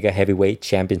Mega Heavyweight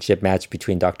Championship match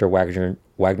between Dr. Wagner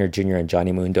Jr. and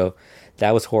Johnny Mundo.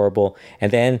 That was horrible.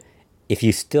 And then if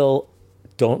you still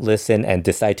don't listen and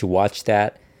decide to watch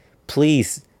that,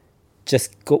 please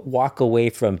just walk away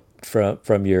from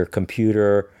your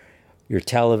computer, your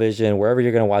television, wherever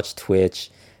you're going to watch Twitch,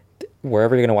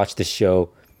 wherever you're going to watch the show.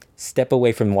 Step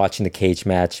away from watching the cage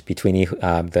match between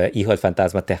the Hijo del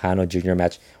Fantasma Tejano Jr.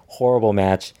 match. Horrible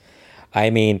match. I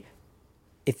mean,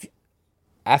 if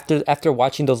after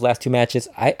watching those last 2 matches,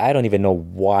 I don't even know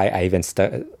why I even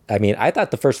I mean, I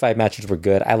thought the first 5 matches were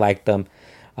good. I liked them.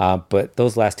 But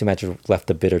those last 2 matches left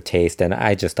a bitter taste, and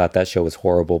I just thought that show was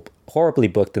horribly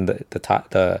booked, and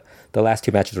the last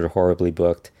 2 matches were horribly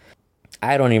booked.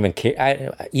 I don't even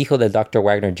care. Hijo de Dr.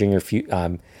 Wagner Jr.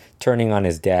 Turning on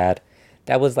his dad,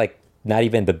 that was like not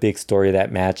even the big story of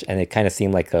that match, and it kind of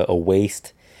seemed like a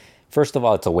waste. First of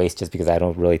all, it's a waste just because I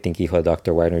don't really think Hijo de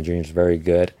Dr. Wagner Jr. is very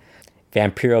good.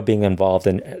 Vampiro being involved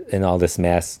in all this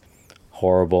mess,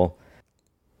 horrible.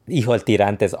 Hijo del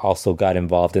Tirantes also got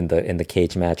involved in the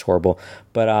cage match, horrible.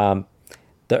 But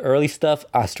the early stuff,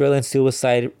 Australian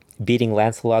Suicide beating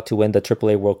Lancelot to win the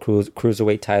AAA World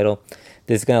Cruiserweight title.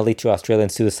 This is going to lead to Australian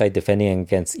Suicide defending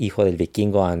against Hijo del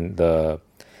Vikingo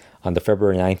on the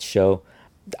February 9th show.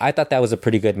 I thought that was a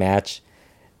pretty good match.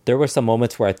 There were some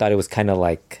moments where I thought it was kind of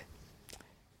like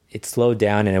it slowed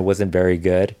down and it wasn't very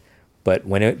good. But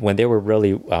when they were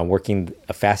really working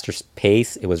a faster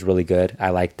pace, it was really good.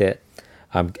 I liked it.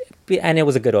 And it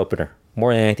was a good opener.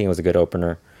 More than anything, it was a good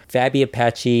opener. Fabi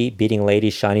Apache beating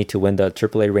Lady Shani to win the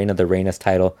AAA Reign of the Reinas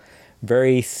title.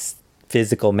 Very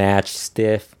physical match,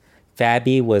 stiff.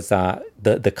 Fabi was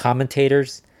the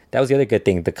commentators. That was the other good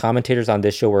thing. The commentators on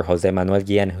this show were Jose Manuel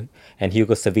Guillen and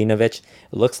Hugo Savinovich.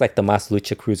 It looks like the Mas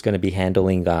Lucha crew is going to be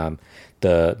handling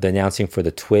the announcing for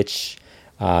the Twitch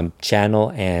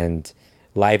channel and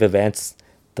live events,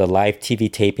 the live TV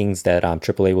tapings that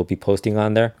AAA will be posting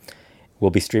on there. Will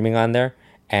be streaming on there,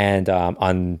 and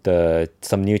on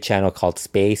some new channel called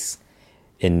Space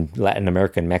in Latin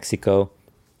America and Mexico.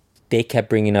 They kept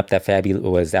bringing up that Fabi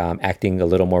was acting a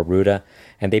little more ruda,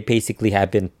 and they basically have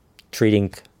been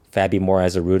treating Fabi more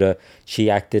as a ruda.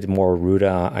 She acted more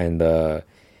ruda in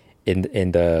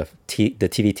the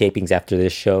TV tapings after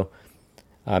this show.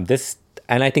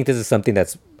 And I think this is something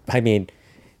that's, I mean,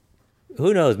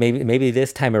 who knows? Maybe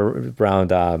this time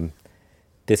around.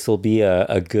 This will be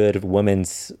a good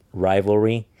women's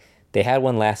rivalry. They had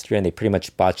one last year and they pretty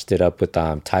much botched it up with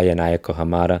Taya and Ayako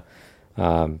Hamada,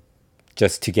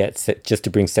 just to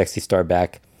bring Sexy Star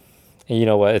back. And you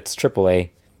know what? It's AAA.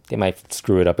 They might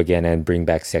screw it up again and bring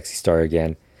back Sexy Star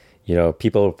again. You know,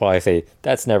 people will probably say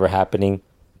that's never happening.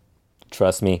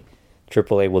 Trust me,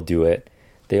 AAA will do it.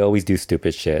 They always do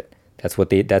stupid shit. That's what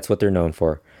they're known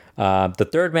for. The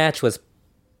third match was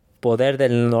Poder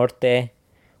del Norte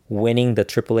winning the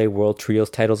AAA World Trios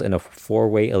titles in a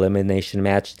 4-way elimination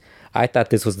match. I thought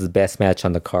this was the best match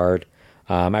on the card.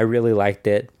 I really liked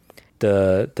it.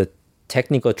 The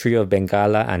technical trio of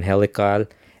Bengala, Angelical,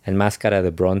 and Máscara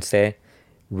de Bronce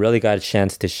really got a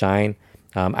chance to shine.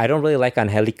 I don't really like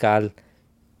Angelical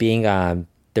being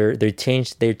they're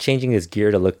changing his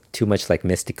gear to look too much like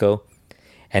Mystico,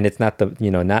 and it's not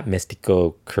not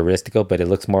Mystico Caristico, but he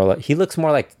looks more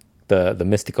like the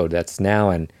Mystico that's now,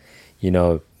 and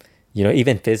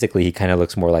even physically, he kind of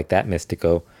looks more like that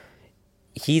Mystico.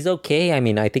 He's okay. I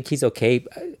mean, I think he's okay.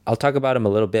 I'll talk about him a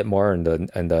little bit more in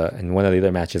one of the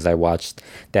other matches I watched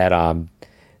that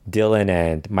Dylan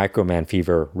and Microman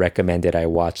Fever recommended I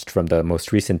watched from the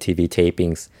most recent TV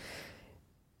tapings.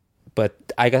 But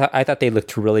I thought they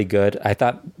looked really good. I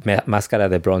thought Máscara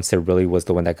de Bronce really was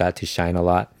the one that got to shine a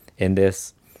lot in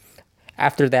this.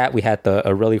 After that, we had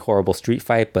a really horrible street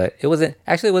fight, but it wasn't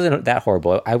that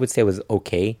horrible. I would say it was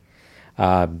okay.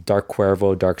 Dark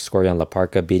Cuervo, Dark Scorpion, La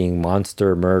Parca beating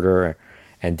Monster, Murder,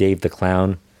 and Dave the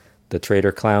Clown, the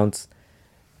Traitor Clowns.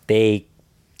 They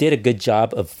did a good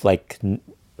job of like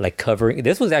covering.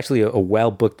 This was actually a well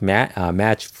booked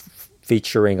match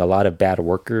featuring a lot of bad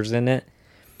workers in it,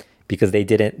 because they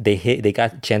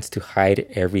got a chance to hide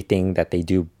everything that they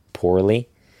do poorly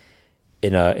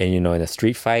in a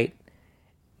street fight.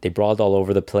 They brawled all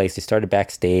over the place. They started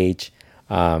backstage.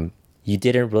 You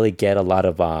didn't really get a lot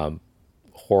of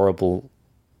horrible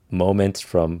moments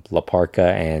from La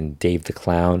Parca and Dave the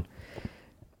Clown.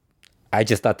 I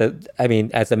just thought that, I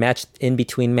mean, as a match, in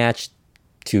between match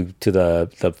to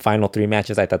the final 3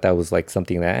 matches, I thought that was like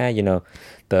something that,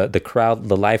 the crowd,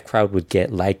 the live crowd would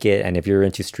like it. And if you're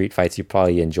into street fights, you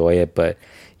probably enjoy it. But,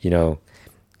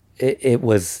 it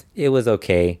was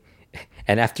okay.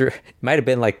 And after, it might have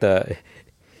been like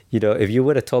if you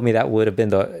would have told me that would have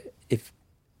been if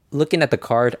looking at the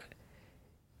card,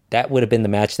 that would have been the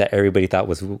match that everybody thought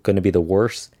was going to be the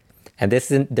worst. And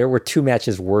there were 2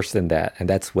 matches worse than that. And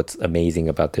that's what's amazing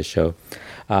about this show.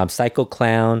 Psycho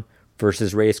Clown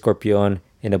versus Rey Escorpion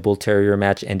in a Bull Terrier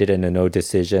match ended in a no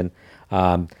decision.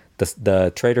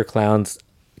 The Traitor Clowns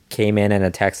came in and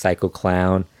attacked Psycho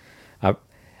Clown.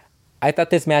 I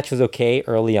thought this match was okay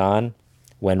early on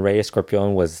when Rey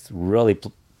Escorpion was really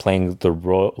playing the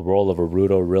role of a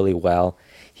Rudo really well.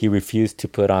 He refused to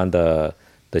put on the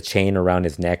chain around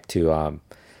his neck to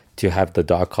have the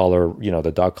dog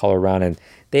collar around, and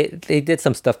they did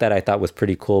some stuff that I thought was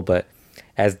pretty cool. But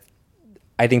as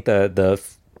I think the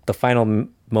final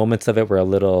moments of it were a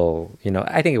little,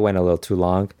 I think it went a little too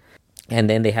long. And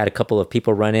then they had a couple of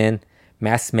people run in,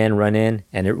 masked men run in,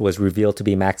 and it was revealed to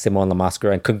be Maximo and La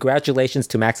Mascara. And congratulations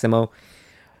to Maximo.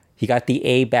 He got the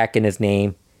A back in his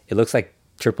name. It looks like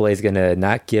AAA is going to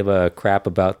not give a crap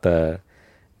about the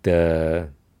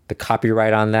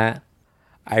copyright on that.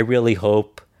 I really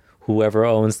hope whoever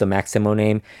owns the Maximo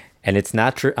name, and it's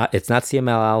not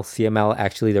CMLL. CML,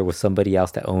 actually, there was somebody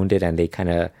else that owned it, and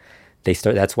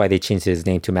that's why they changed his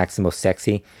name to Maximo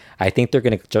Sexy. I think they're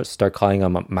going to start calling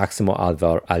him Maximo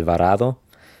Alvarado,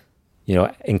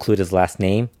 include his last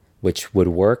name, which would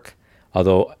work.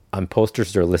 Although on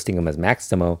posters they're listing him as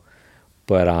Maximo.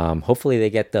 But hopefully they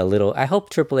get I hope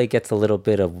AAA gets a little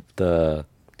bit of the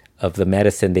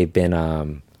medicine they've been,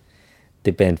 a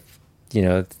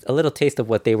little taste of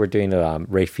what they were doing to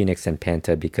Ray Phoenix and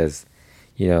Penta, because,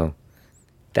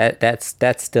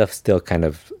 that stuff still kind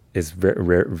of is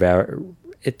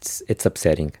it's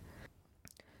upsetting.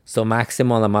 So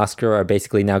Maximo and La Mascara are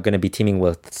basically now going to be teaming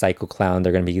with Psycho Clown.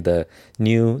 They're going to be they're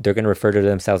going to refer to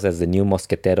themselves as the new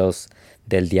Mosqueteros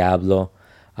del Diablo.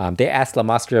 They asked La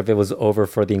Mascara if it was over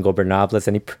for the Ingobernables,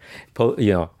 and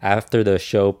after the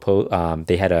show,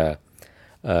 they had a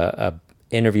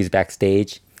interviews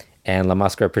backstage, and La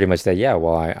Mascara pretty much said, "Yeah,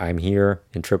 well, I'm here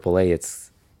in AAA.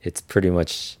 It's pretty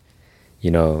much,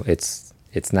 it's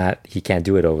not. He can't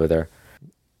do it over there."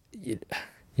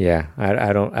 Yeah,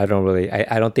 I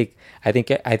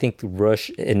think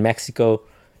Rush in Mexico,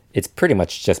 it's pretty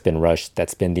much just been Rush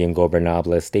that's been the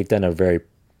Ingobernables. They've done a very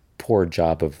poor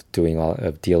job of dealing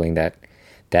of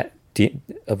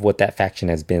what that faction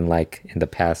has been like in the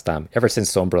past, ever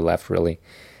since Sombra left, really.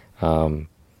 And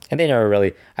they never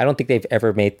really, I don't think they've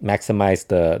ever maximized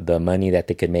the money that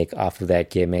they could make off of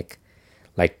that gimmick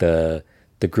like the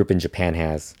group in Japan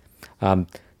has.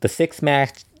 The 6th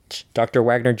match, Dr.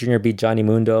 Wagner Jr. beat Johnny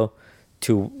Mundo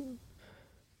to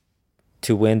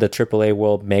win the AAA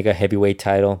World Mega Heavyweight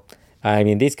title. I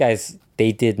mean, these guys,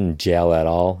 they didn't gel at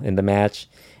all in the match,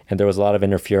 and there was a lot of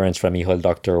interference from Hijo del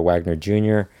Dr. Wagner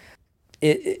Jr.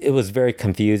 It was very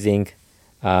confusing.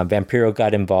 Vampiro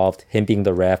got involved, him being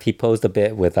the ref. He posed a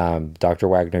bit with Dr.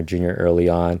 Wagner Jr. early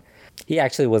on. He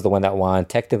actually was the one that won.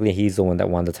 Technically, he's the one that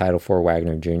won the title for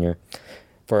Wagner Jr.,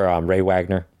 for Ray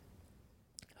Wagner.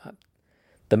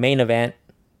 The main event,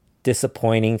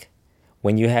 disappointing.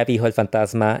 When you have Hijo del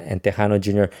Fantasma and Tejano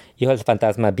Jr., Hijo del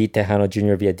Fantasma beat Tejano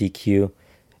Jr. via DQ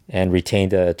and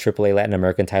retained the AAA Latin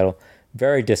American title.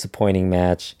 Very disappointing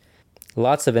match.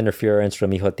 Lots of interference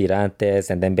from Hijo Tirantes,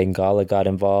 and then Bengala got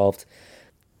involved.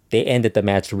 They ended the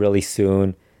match really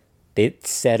soon. They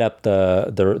set up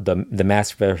the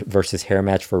mask versus hair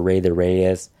match for Rey de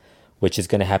Reyes, which is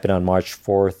going to happen on March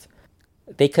 4th.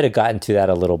 They could have gotten to that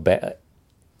a little bit.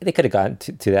 They could have gotten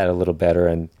to that a little better,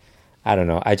 and I don't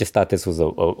know. I just thought this was a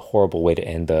horrible way to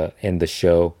end the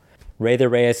show. Rey de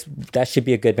Reyes, that should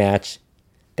be a good match.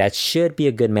 But it's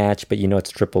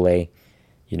AAA.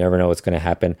 You never know what's going to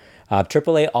happen.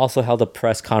 AAA also held a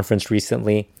press conference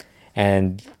recently,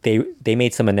 and they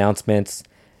made some announcements.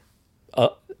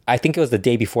 I think it was the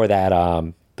day before that.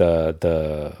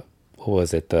 The what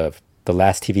was it, the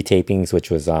last TV tapings, which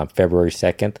was February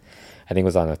 2nd. I think it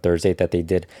was on a Thursday that they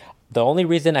did. The only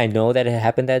reason I know that it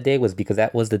happened that day was because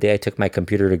that was the day I took my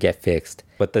computer to get fixed.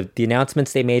 But the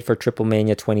announcements they made for Triple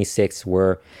Mania 26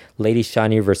 were Lady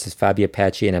Shani versus Fabi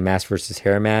Apache in a mask versus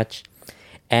hair match.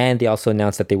 And they also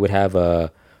announced that they would have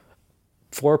a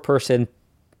 4-person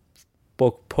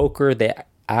Poker de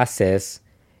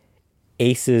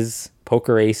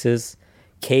Poker Aces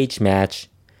cage match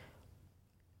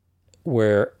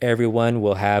where everyone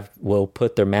will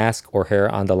put their mask or hair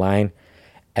on the line.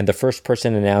 And the first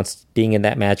person announced being in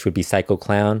that match would be Psycho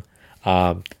Clown.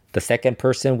 The second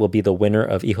person will be the winner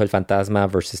of Hijo del Fantasma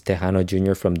versus Tejano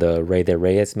Jr. from the Rey de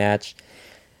Reyes match.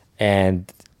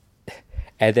 And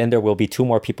then there will be 2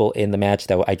 more people in the match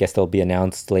that I guess they'll be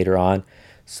announced later on.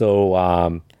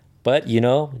 So, but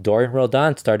Dorian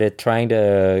Roldan started trying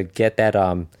to get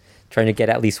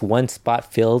at least one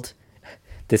spot filled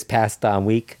this past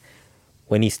week.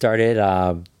 When he started,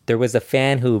 there was a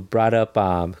fan who brought up,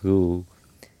 who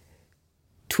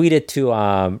tweeted to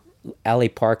LA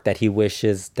Park that he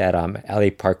wishes that LA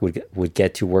Park would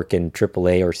get to work in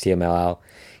AAA or CMLL,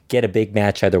 get a big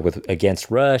match either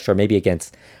against Rush or maybe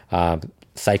against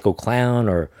Psycho Clown,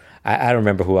 or I don't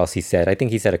remember who else he said. I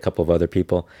think he said a couple of other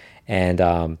people, and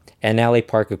LA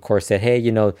Park of course said, hey,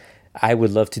 I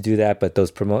would love to do that, but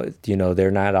those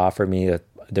they're not offering me,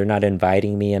 they're not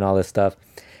inviting me and all this stuff.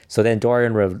 So then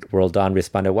Dorian Roldan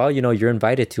responded, well, you're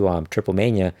invited to Triple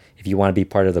Mania if you want to be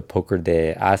part of the Poker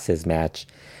de Aces match.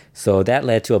 So that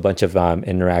led to a bunch of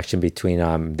interaction between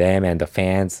them and the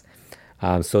fans.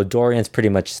 So Dorian's pretty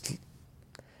much,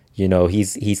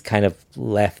 he's kind of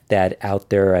left that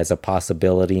out there as a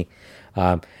possibility.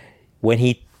 When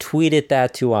he tweeted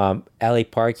that to LA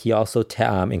Park, he also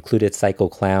included Psycho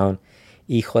Clown,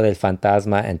 Hijo del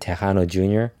Fantasma, and Tejano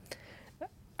Jr.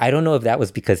 I don't know if that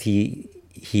was because he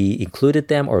included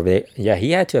them, or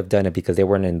he had to have done it because they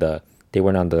weren't on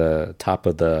the top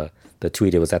of the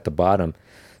tweet. It was at the bottom.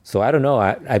 So I don't know.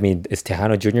 I mean, is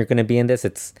Tejano Jr. going to be in this?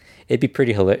 It'd be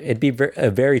pretty hilarious. It'd be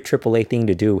a very AAA thing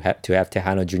to do, to have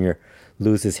Tejano Jr.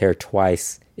 lose his hair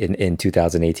twice in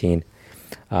 2018.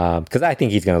 Because I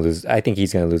think he's going to lose. I think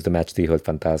he's going to lose the match to Hijo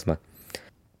del Fantasma.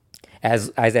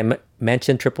 As I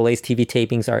mentioned, AAA's TV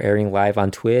tapings are airing live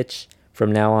on Twitch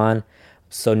from now on.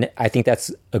 So I think that's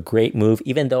a great move,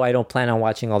 even though I don't plan on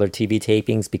watching all their TV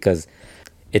tapings, because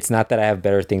it's not that I have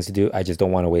better things to do. I just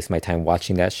don't want to waste my time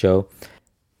watching that show.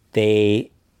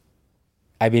 Just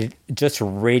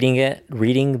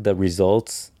reading the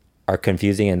results are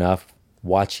confusing enough.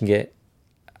 Watching it,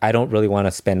 I don't really want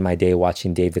to spend my day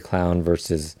watching Dave the Clown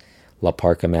versus La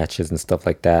Parka matches and stuff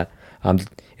like that.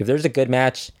 If there's a good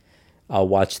match, I'll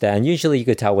watch that. And usually you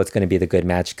could tell what's going to be the good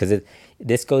match, because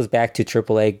this goes back to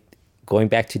AAA. Going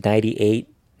back to 98,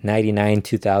 99,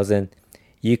 2000,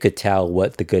 you could tell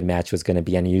what the good match was going to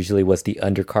be, and usually was the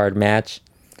undercard match,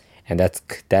 and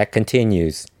that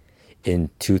continues in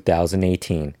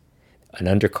 2018. An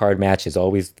undercard match is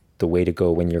always the way to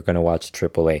go when you're going to watch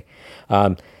AAA.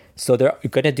 So they're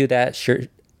going to do that. Sure,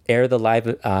 air the live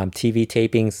TV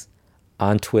tapings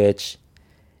on Twitch.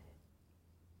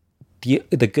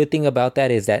 The good thing about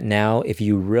that is that now, if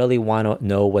you really want to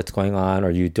know what's going on,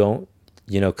 or you don't,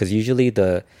 because usually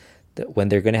when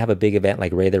they're going to have a big event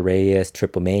like Rey de Reyes,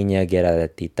 Triple Mania, Guerra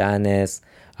de Titanes,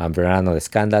 Verano de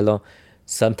Escándalo,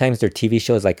 sometimes their TV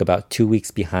show is like about 2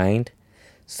 weeks behind.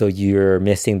 So you're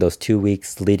missing those 2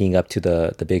 weeks leading up to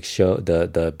the big show,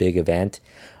 the big event.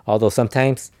 Although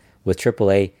sometimes with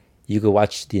AAA, you could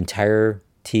watch the entire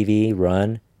TV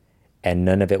run and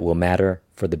none of it will matter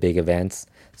for the big events.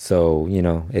 So,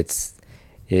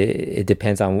 it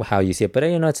depends on how you see it. But,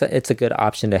 it's a good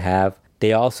option to have.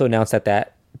 They also announced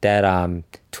that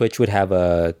Twitch would have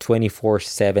a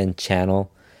 24/7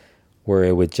 channel where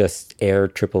it would just air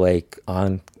AAA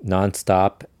on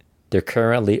nonstop. They're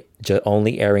currently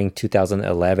only airing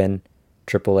 2011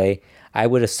 AAA. I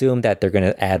would assume that they're going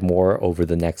to add more over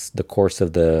the course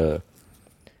of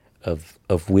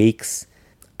of weeks.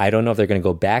 I don't know if they're going to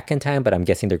go back in time, but I'm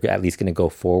guessing they're at least going to go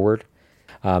forward.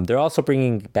 They're also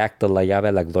bringing back the La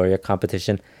Llave La Gloria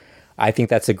competition. I think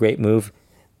that's a great move.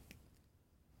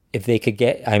 If they could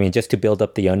just to build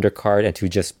up the undercard and to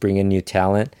just bring in new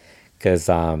talent, because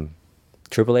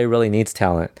AAA really needs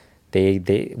talent.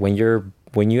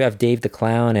 When you have Dave the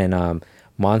Clown and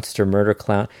Monster Murder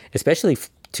Clown, especially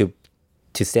to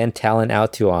send talent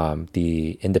out to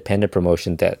the independent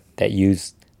promotion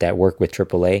that work with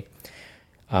AAA.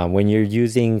 When you're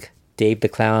using Dave the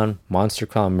Clown, Monster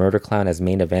Clown, Murder Clown as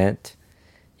main event,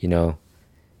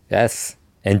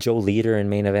 And Joe Leader in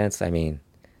main events. I mean,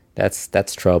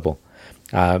 that's trouble.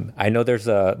 I know there's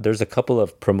a couple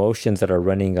of promotions that are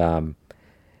running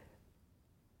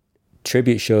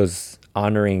tribute shows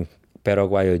honoring Perro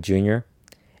Aguayo Jr.,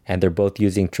 and they're both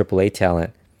using AAA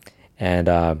talent.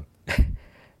 And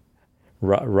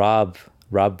Rob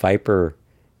Viper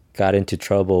got into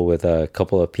trouble with a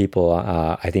couple of people.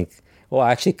 I think, well,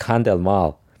 actually, Kandel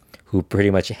Mal, who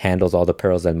pretty much handles all the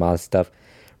Perros del Mal stuff,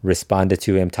 responded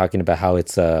to him talking about how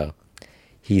it's an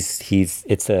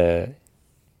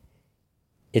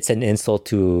insult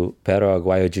to Perro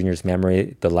Aguayo Jr.'s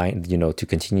memory, the line, to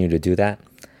continue to do that.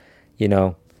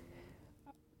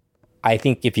 I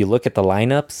think if you look at the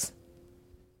lineups,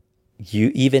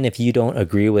 even if you don't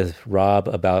agree with Rob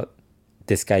about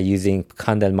this guy using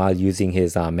Kandel Mal using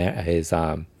his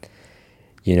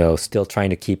still trying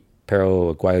to keep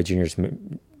Perro Aguayo Jr.'s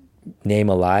name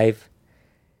alive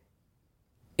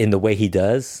in the way he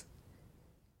does,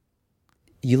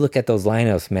 you look at those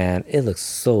lineups, man, it looks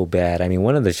so bad. I mean,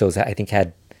 one of the shows I think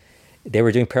they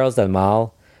were doing Perros del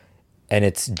Mal, and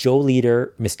it's Joe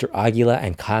Leader, Mr. Aguila,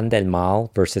 and Kandel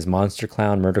Mal versus Monster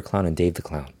Clown, Murder Clown, and Dave the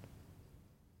Clown. I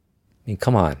mean,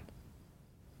 come on.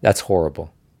 That's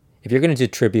horrible. If you're going to do a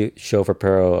tribute show for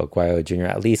Perro Aguayo Jr.,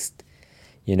 at least,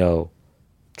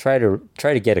 try to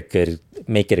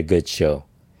make it a good show.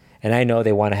 And I know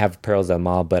they want to have Perros del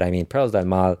Mal, but I mean, Perros del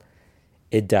Mal,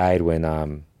 it died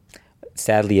when,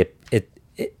 sadly, it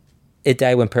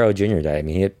died when Perro Jr. died. I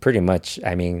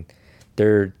mean,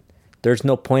 there's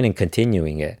no point in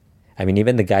continuing it. I mean,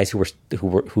 even the guys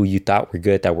who you thought were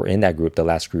good that were in that group, the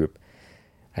last group,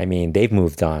 I mean, they've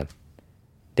moved on.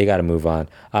 They got to move on.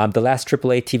 The last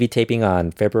AAA TV taping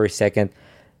on February 2nd,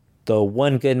 the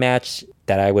one good match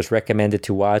that I was recommended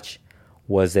to watch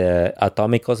was a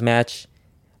Atómicos match.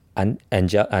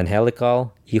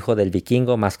 Angelical, Hijo del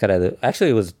Vikingo, Máscara de...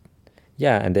 Actually, it was...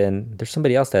 Yeah, and then there's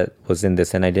somebody else that was in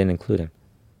this, and I didn't include him.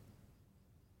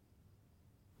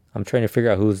 I'm trying to figure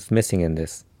out who's missing in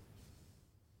this.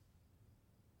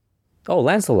 Oh,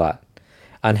 Lancelot.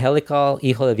 Angelical,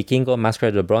 Hijo del Vikingo,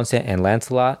 Máscara de Bronce, and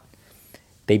Lancelot.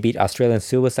 They beat Australian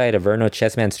Suicide, Averno,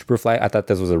 Chessman, Superfly. I thought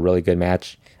this was a really good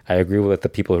match. I agree with the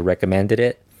people who recommended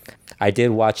it. I did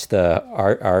watch the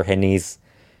Argenis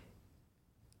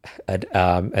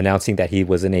announcing that he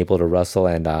wasn't able to wrestle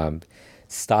and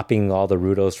stopping all the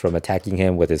Rudos from attacking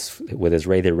him with his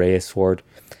Rey de Reyes sword.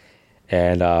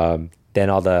 And then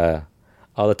all the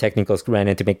technicals ran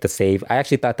in to make the save. I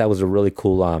actually thought that was a really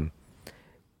cool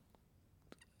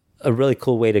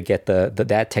way to get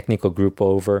that technical group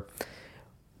over.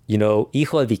 Hijo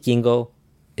del Vikingo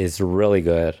is really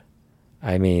good.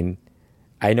 I mean,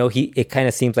 I know it kind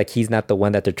of seems like he's not the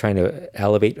one that they're trying to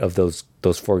elevate of those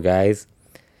four guys.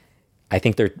 I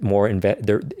think they're more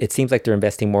it seems like they're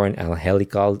investing more in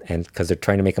Angelical, and because they're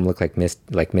trying to make him look like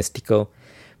Mystico.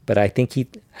 But I think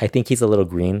he's a little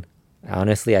green.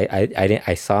 Honestly,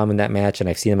 I saw him in that match, and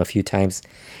I've seen him a few times,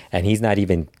 and he's not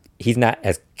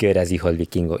as good as Hijo del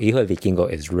Vikingo. Hijo del Vikingo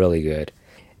is really good.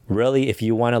 Really, if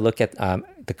you want to look at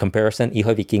the comparison,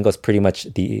 Hijo del Vikingo is pretty much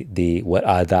the what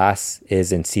Adas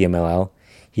is in CMLL.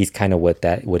 He's kind of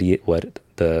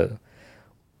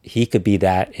he could be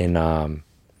that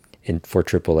for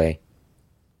AAA.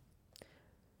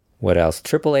 What else?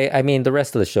 AAA. I mean, the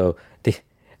rest of the show.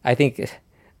 I think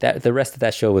that the rest of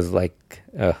that show was like,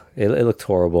 it looked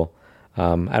horrible.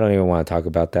 I don't even want to talk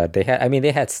about that. They had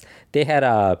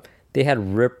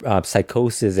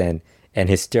Psychosis and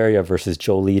Hysteria versus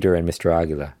Joe Leader and Mr.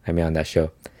 Aguila. I mean, on that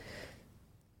show.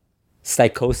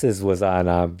 Psychosis was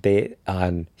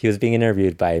he was being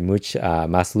interviewed by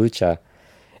Mas Lucha,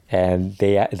 and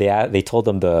they told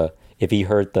him if he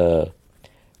heard the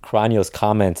Cranio's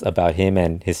comments about him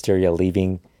and Hysteria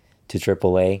leaving to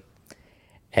AAA,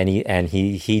 and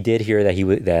he did hear that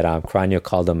Cranio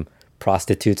called them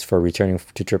prostitutes for returning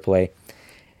to AAA,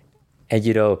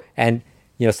 and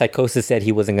Psychosis said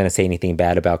he wasn't going to say anything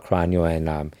bad about Cranio,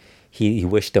 and he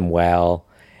wished them well.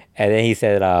 And then he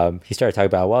said, he started talking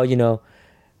about, well,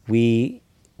 we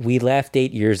left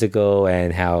 8 years ago,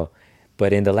 and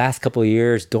but in the last couple of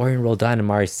years, Dorian Roldan and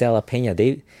Maricela Pena,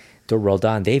 they've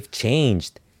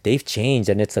changed,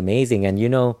 and it's amazing.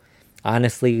 And,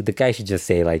 honestly, the guy should just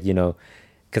say,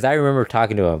 because I remember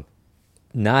talking to him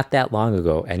not that long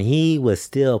ago, and he was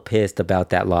still pissed about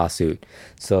that lawsuit.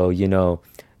 So,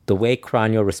 the way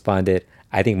Cranio responded,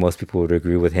 I think most people would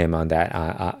agree with him on that.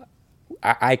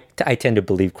 I tend to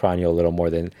believe Cranio a little more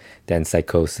than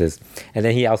Psychosis. And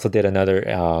then he also did another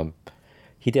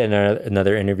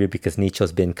interview because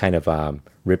Nicho's been kind of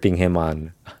ripping him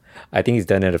on. I think he's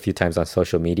done it a few times on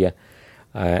social media,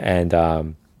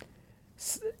 and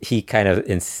he kind of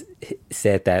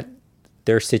said that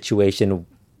their situation,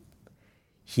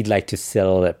 he'd like to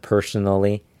settle it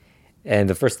personally. And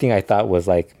the first thing I thought was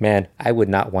like, man, I would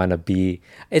not want to be.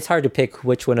 It's hard to pick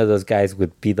which one of those guys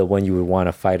would be the one you would want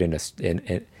to fight in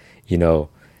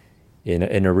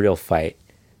a real fight,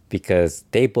 because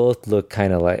they both look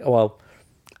kind of like. Well,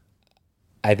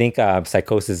 I think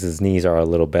Psychosis's knees are a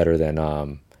little better than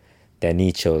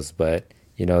Nicho's, but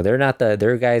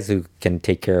they're guys who can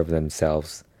take care of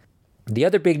themselves. The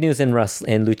other big news in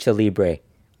Lucha Libre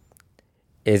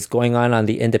is going on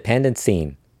the independent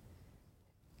scene,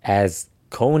 as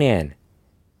Konnan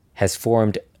has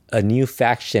formed a new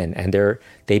faction, and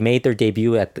they made their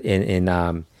debut in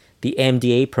the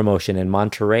MDA promotion in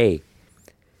Monterrey.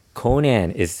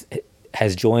 Konnan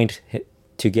has joined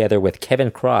together with Kevin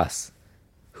Cross,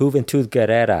 Juventud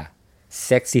Guerrera,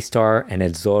 Sexy Star, and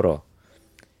El Zorro,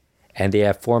 and they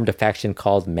have formed a faction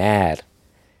called MAD.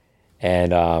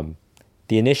 And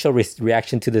the initial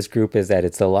reaction to this group is that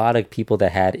it's a lot of people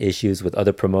that had issues with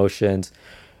other promotions.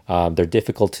 They're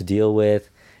difficult to deal with.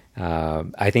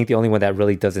 I think the only one that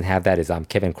really doesn't have that is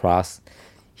Kevin Cross.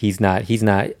 He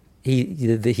hasn't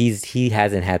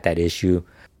had that issue.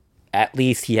 At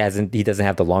least he doesn't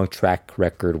have the long track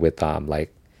record with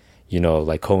like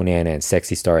Konnan and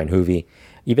Sexy Star and Juvi.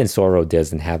 Even Zorro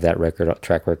doesn't have that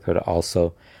track record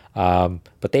also.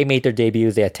 But they made their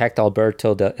debuts. They attacked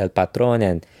Alberto El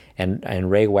Patron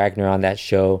and Ray Wagner on that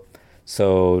show.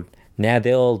 So now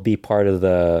they'll be part of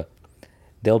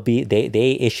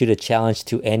they issued a challenge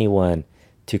to anyone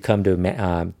to come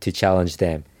to challenge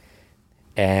them.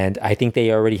 And I think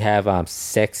they already have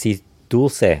Sexy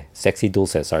Dulce,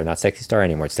 sorry, not Sexy Star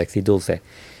anymore, it's Sexy Dulce.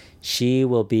 She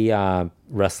will be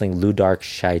wrestling Ludark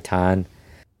Shaitan.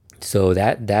 So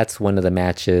that's one of the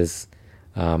matches.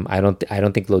 I don't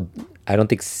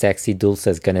think Sexy Dulce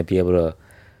is gonna be able to.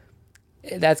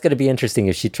 That's gonna be interesting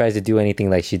if she tries to do anything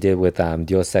like she did with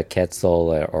Diosa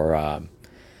Quetzal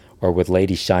or with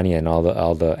Lady Shania and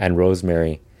and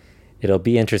Rosemary. It'll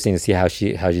be interesting to see how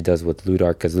she does with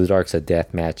Ludark, because Ludark's a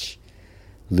deathmatch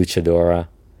luchadora.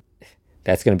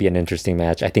 That's going to be an interesting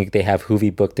match. I think they have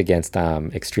Juvi booked against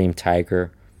Extreme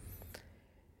Tiger.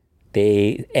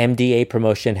 MDA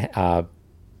promotion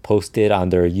posted on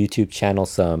their YouTube channel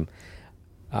some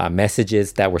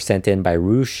messages that were sent in by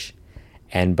Rush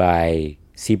and by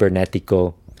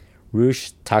Cibernetico.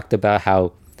 Rush talked about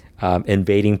how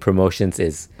invading promotions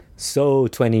is so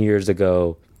 20 years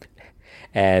ago.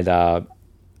 And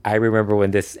I remember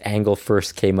when this angle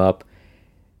first came up,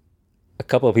 a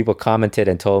couple of people commented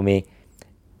and told me,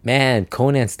 man,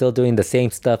 Konnan's still doing the same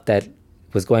stuff that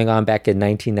was going on back in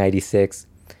 1996.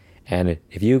 And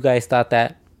if you guys thought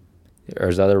that,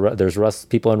 there's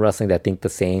people in wrestling that think the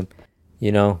same.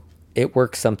 It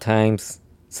works sometimes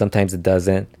it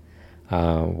doesn't.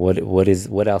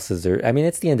 What else is there? I mean,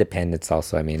 it's the independents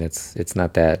also. I mean, it's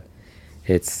not that.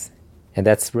 And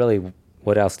that's really,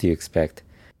 what else do you expect?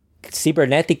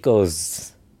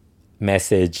 Cibernetico's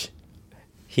message,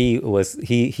 when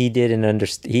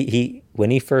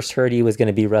he first heard he was going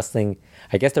to be wrestling,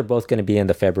 I guess they're both going to be on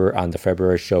the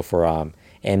February show for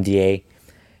MDA.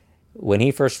 When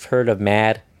he first heard of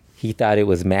MAD, he thought it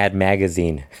was Mad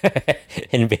Magazine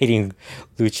invading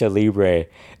Lucha Libre.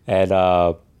 And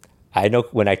I know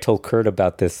when I told Kurt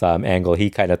about this angle, he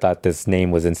kind of thought this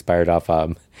name was inspired off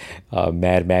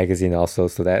Mad Magazine also.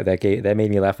 So that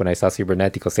made me laugh when I saw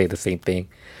Cibernetico say the same thing.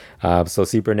 So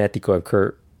Cibernetico and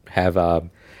Kurt have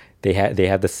they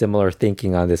have the similar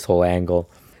thinking on this whole angle.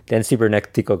 Then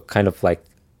Cibernetico kind of like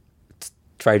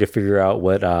tried to figure out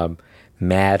what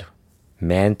Mad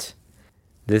meant.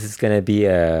 This is going to be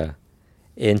a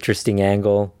interesting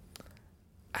angle.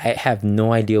 I have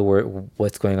no idea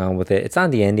what's going on with it. It's on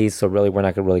the indies, so really we're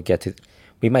not going to really get to.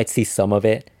 We might see some of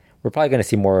it. We're probably going to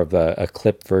see more of a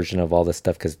clip version of all this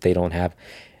stuff, because they don't have.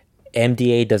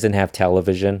 MDA doesn't have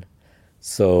television,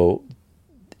 so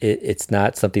it's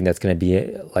not something that's going to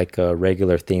be like a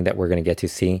regular thing that we're going to get to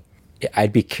see.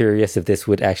 I'd be curious if this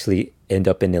would actually end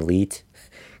up in Elite,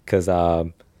 because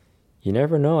you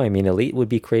never know. I mean, Elite would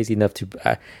be crazy enough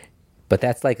to, but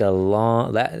that's like a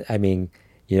long. I mean,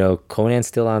 Konnan's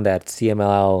still on that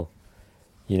CMLL,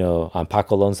 on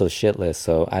Paco Alonso's shit list.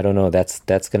 So I don't know. That's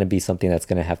going to be something that's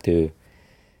going to have to.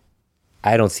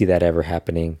 I don't see that ever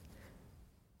happening.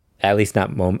 At least not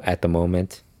at the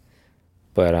moment.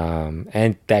 But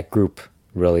and that group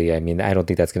really. I mean, I don't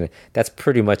think that's That's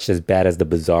pretty much as bad as the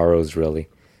Bizarros, really.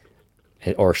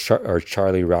 Or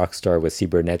Charlie Rockstar with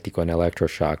Cibernetico and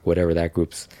Electroshock, whatever that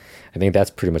group's. I think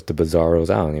that's pretty much the Bizarros.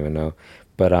 I don't even know.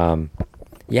 But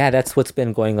yeah, that's what's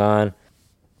been going on.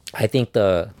 I think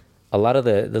the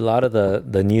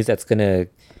the news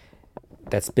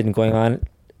that's been going on,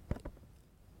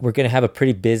 we're gonna have a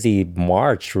pretty busy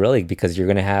March, really, because you're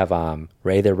gonna have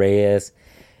Rey de Reyes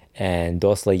and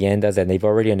Dos Leyendas, and they've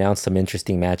already announced some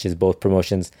interesting matches. Both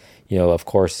promotions, of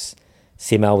course,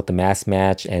 CML with the mask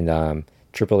match and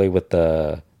AAA with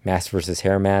the mask versus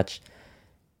hair match.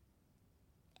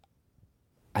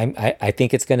 I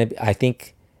think it's gonna. I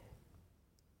think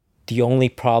the only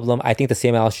problem. I think the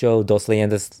CML show Dos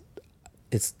Leyendas,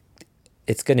 it's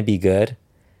gonna be good.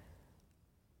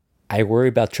 I worry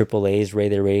about AAA's Rey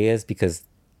de Reyes because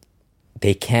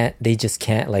they just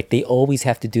can't, like, they always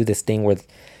have to do this thing where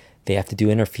they have to do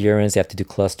interference, they have to do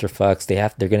clusterfucks,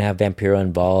 they're gonna have Vampiro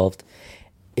involved.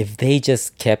 If they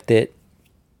just kept it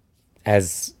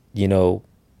as,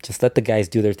 just let the guys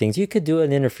do their things, you could do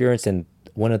an interference in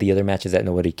one of the other matches that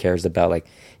nobody cares about, like,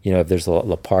 if there's a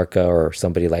La Parca or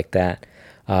somebody like that.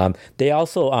 They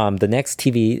also, the next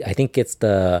TV, I think it's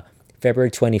the February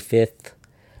 25th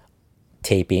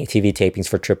TV tapings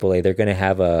for AAA. They're gonna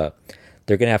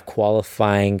have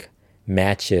qualifying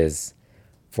matches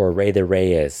for Rey de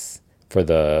Reyes for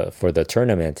the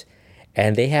tournament,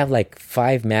 and they have like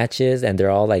 5 matches, and they're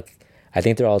all like, I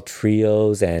think they're all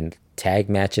trios and tag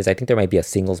matches. I think there might be a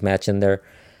singles match in there,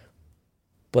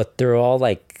 but they're all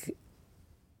like,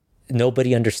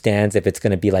 nobody understands if it's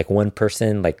gonna be like one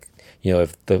person, like,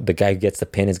 if the guy who gets the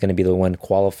pin is gonna be the one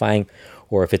qualifying,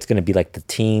 or if it's going to be like the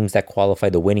teams that qualify,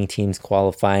 the winning teams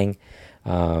qualifying.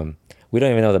 We don't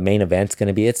even know the main event's going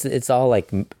to be. It's all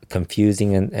like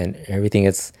confusing and everything.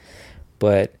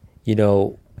 But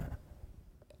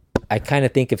I kind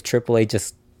of think if AAA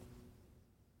just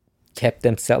kept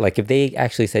themselves, like if they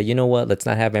actually said, you know what, let's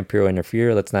not have Vampiro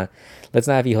interfere, let's not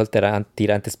have Hijos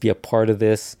Tirantes be a part of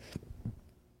this,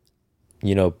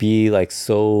 be like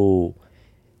so,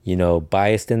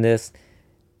 biased in this,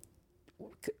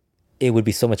 it would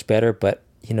be so much better. But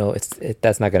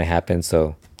that's not going to happen.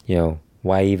 So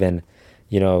why even,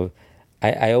 I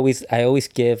always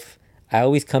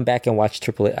come back and watch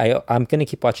AAA. I'm going to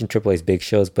keep watching AAA's big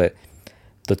shows, but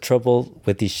the trouble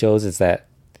with these shows is that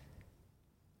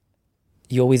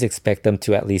you always expect them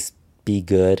to at least be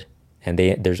good, and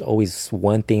there's always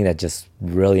one thing that just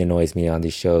really annoys me on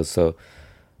these shows. So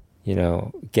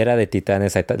Guerra de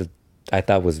Titanes, I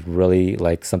thought was really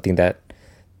like something that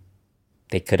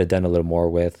they could have done a little more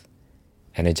with,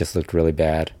 and it just looked really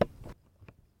bad.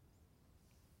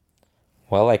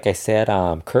 Well, like I said,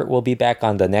 Kurt will be back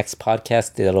on the next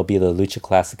podcast. It'll be the Lucha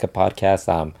Classica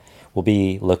podcast. We'll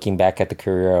be looking back at the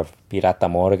career of Pirata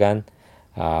Morgan.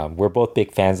 We're both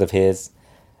big fans of his.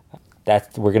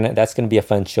 That's gonna be a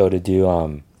fun show to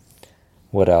do.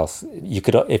 What else? You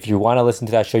could, if you want to listen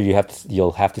to that show,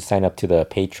 you'll have to sign up to the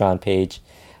Patreon page,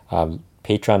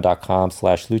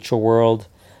 patreon.com/LuchaWorld.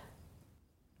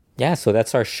 Yeah, so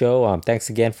that's our show. Thanks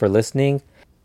again for listening.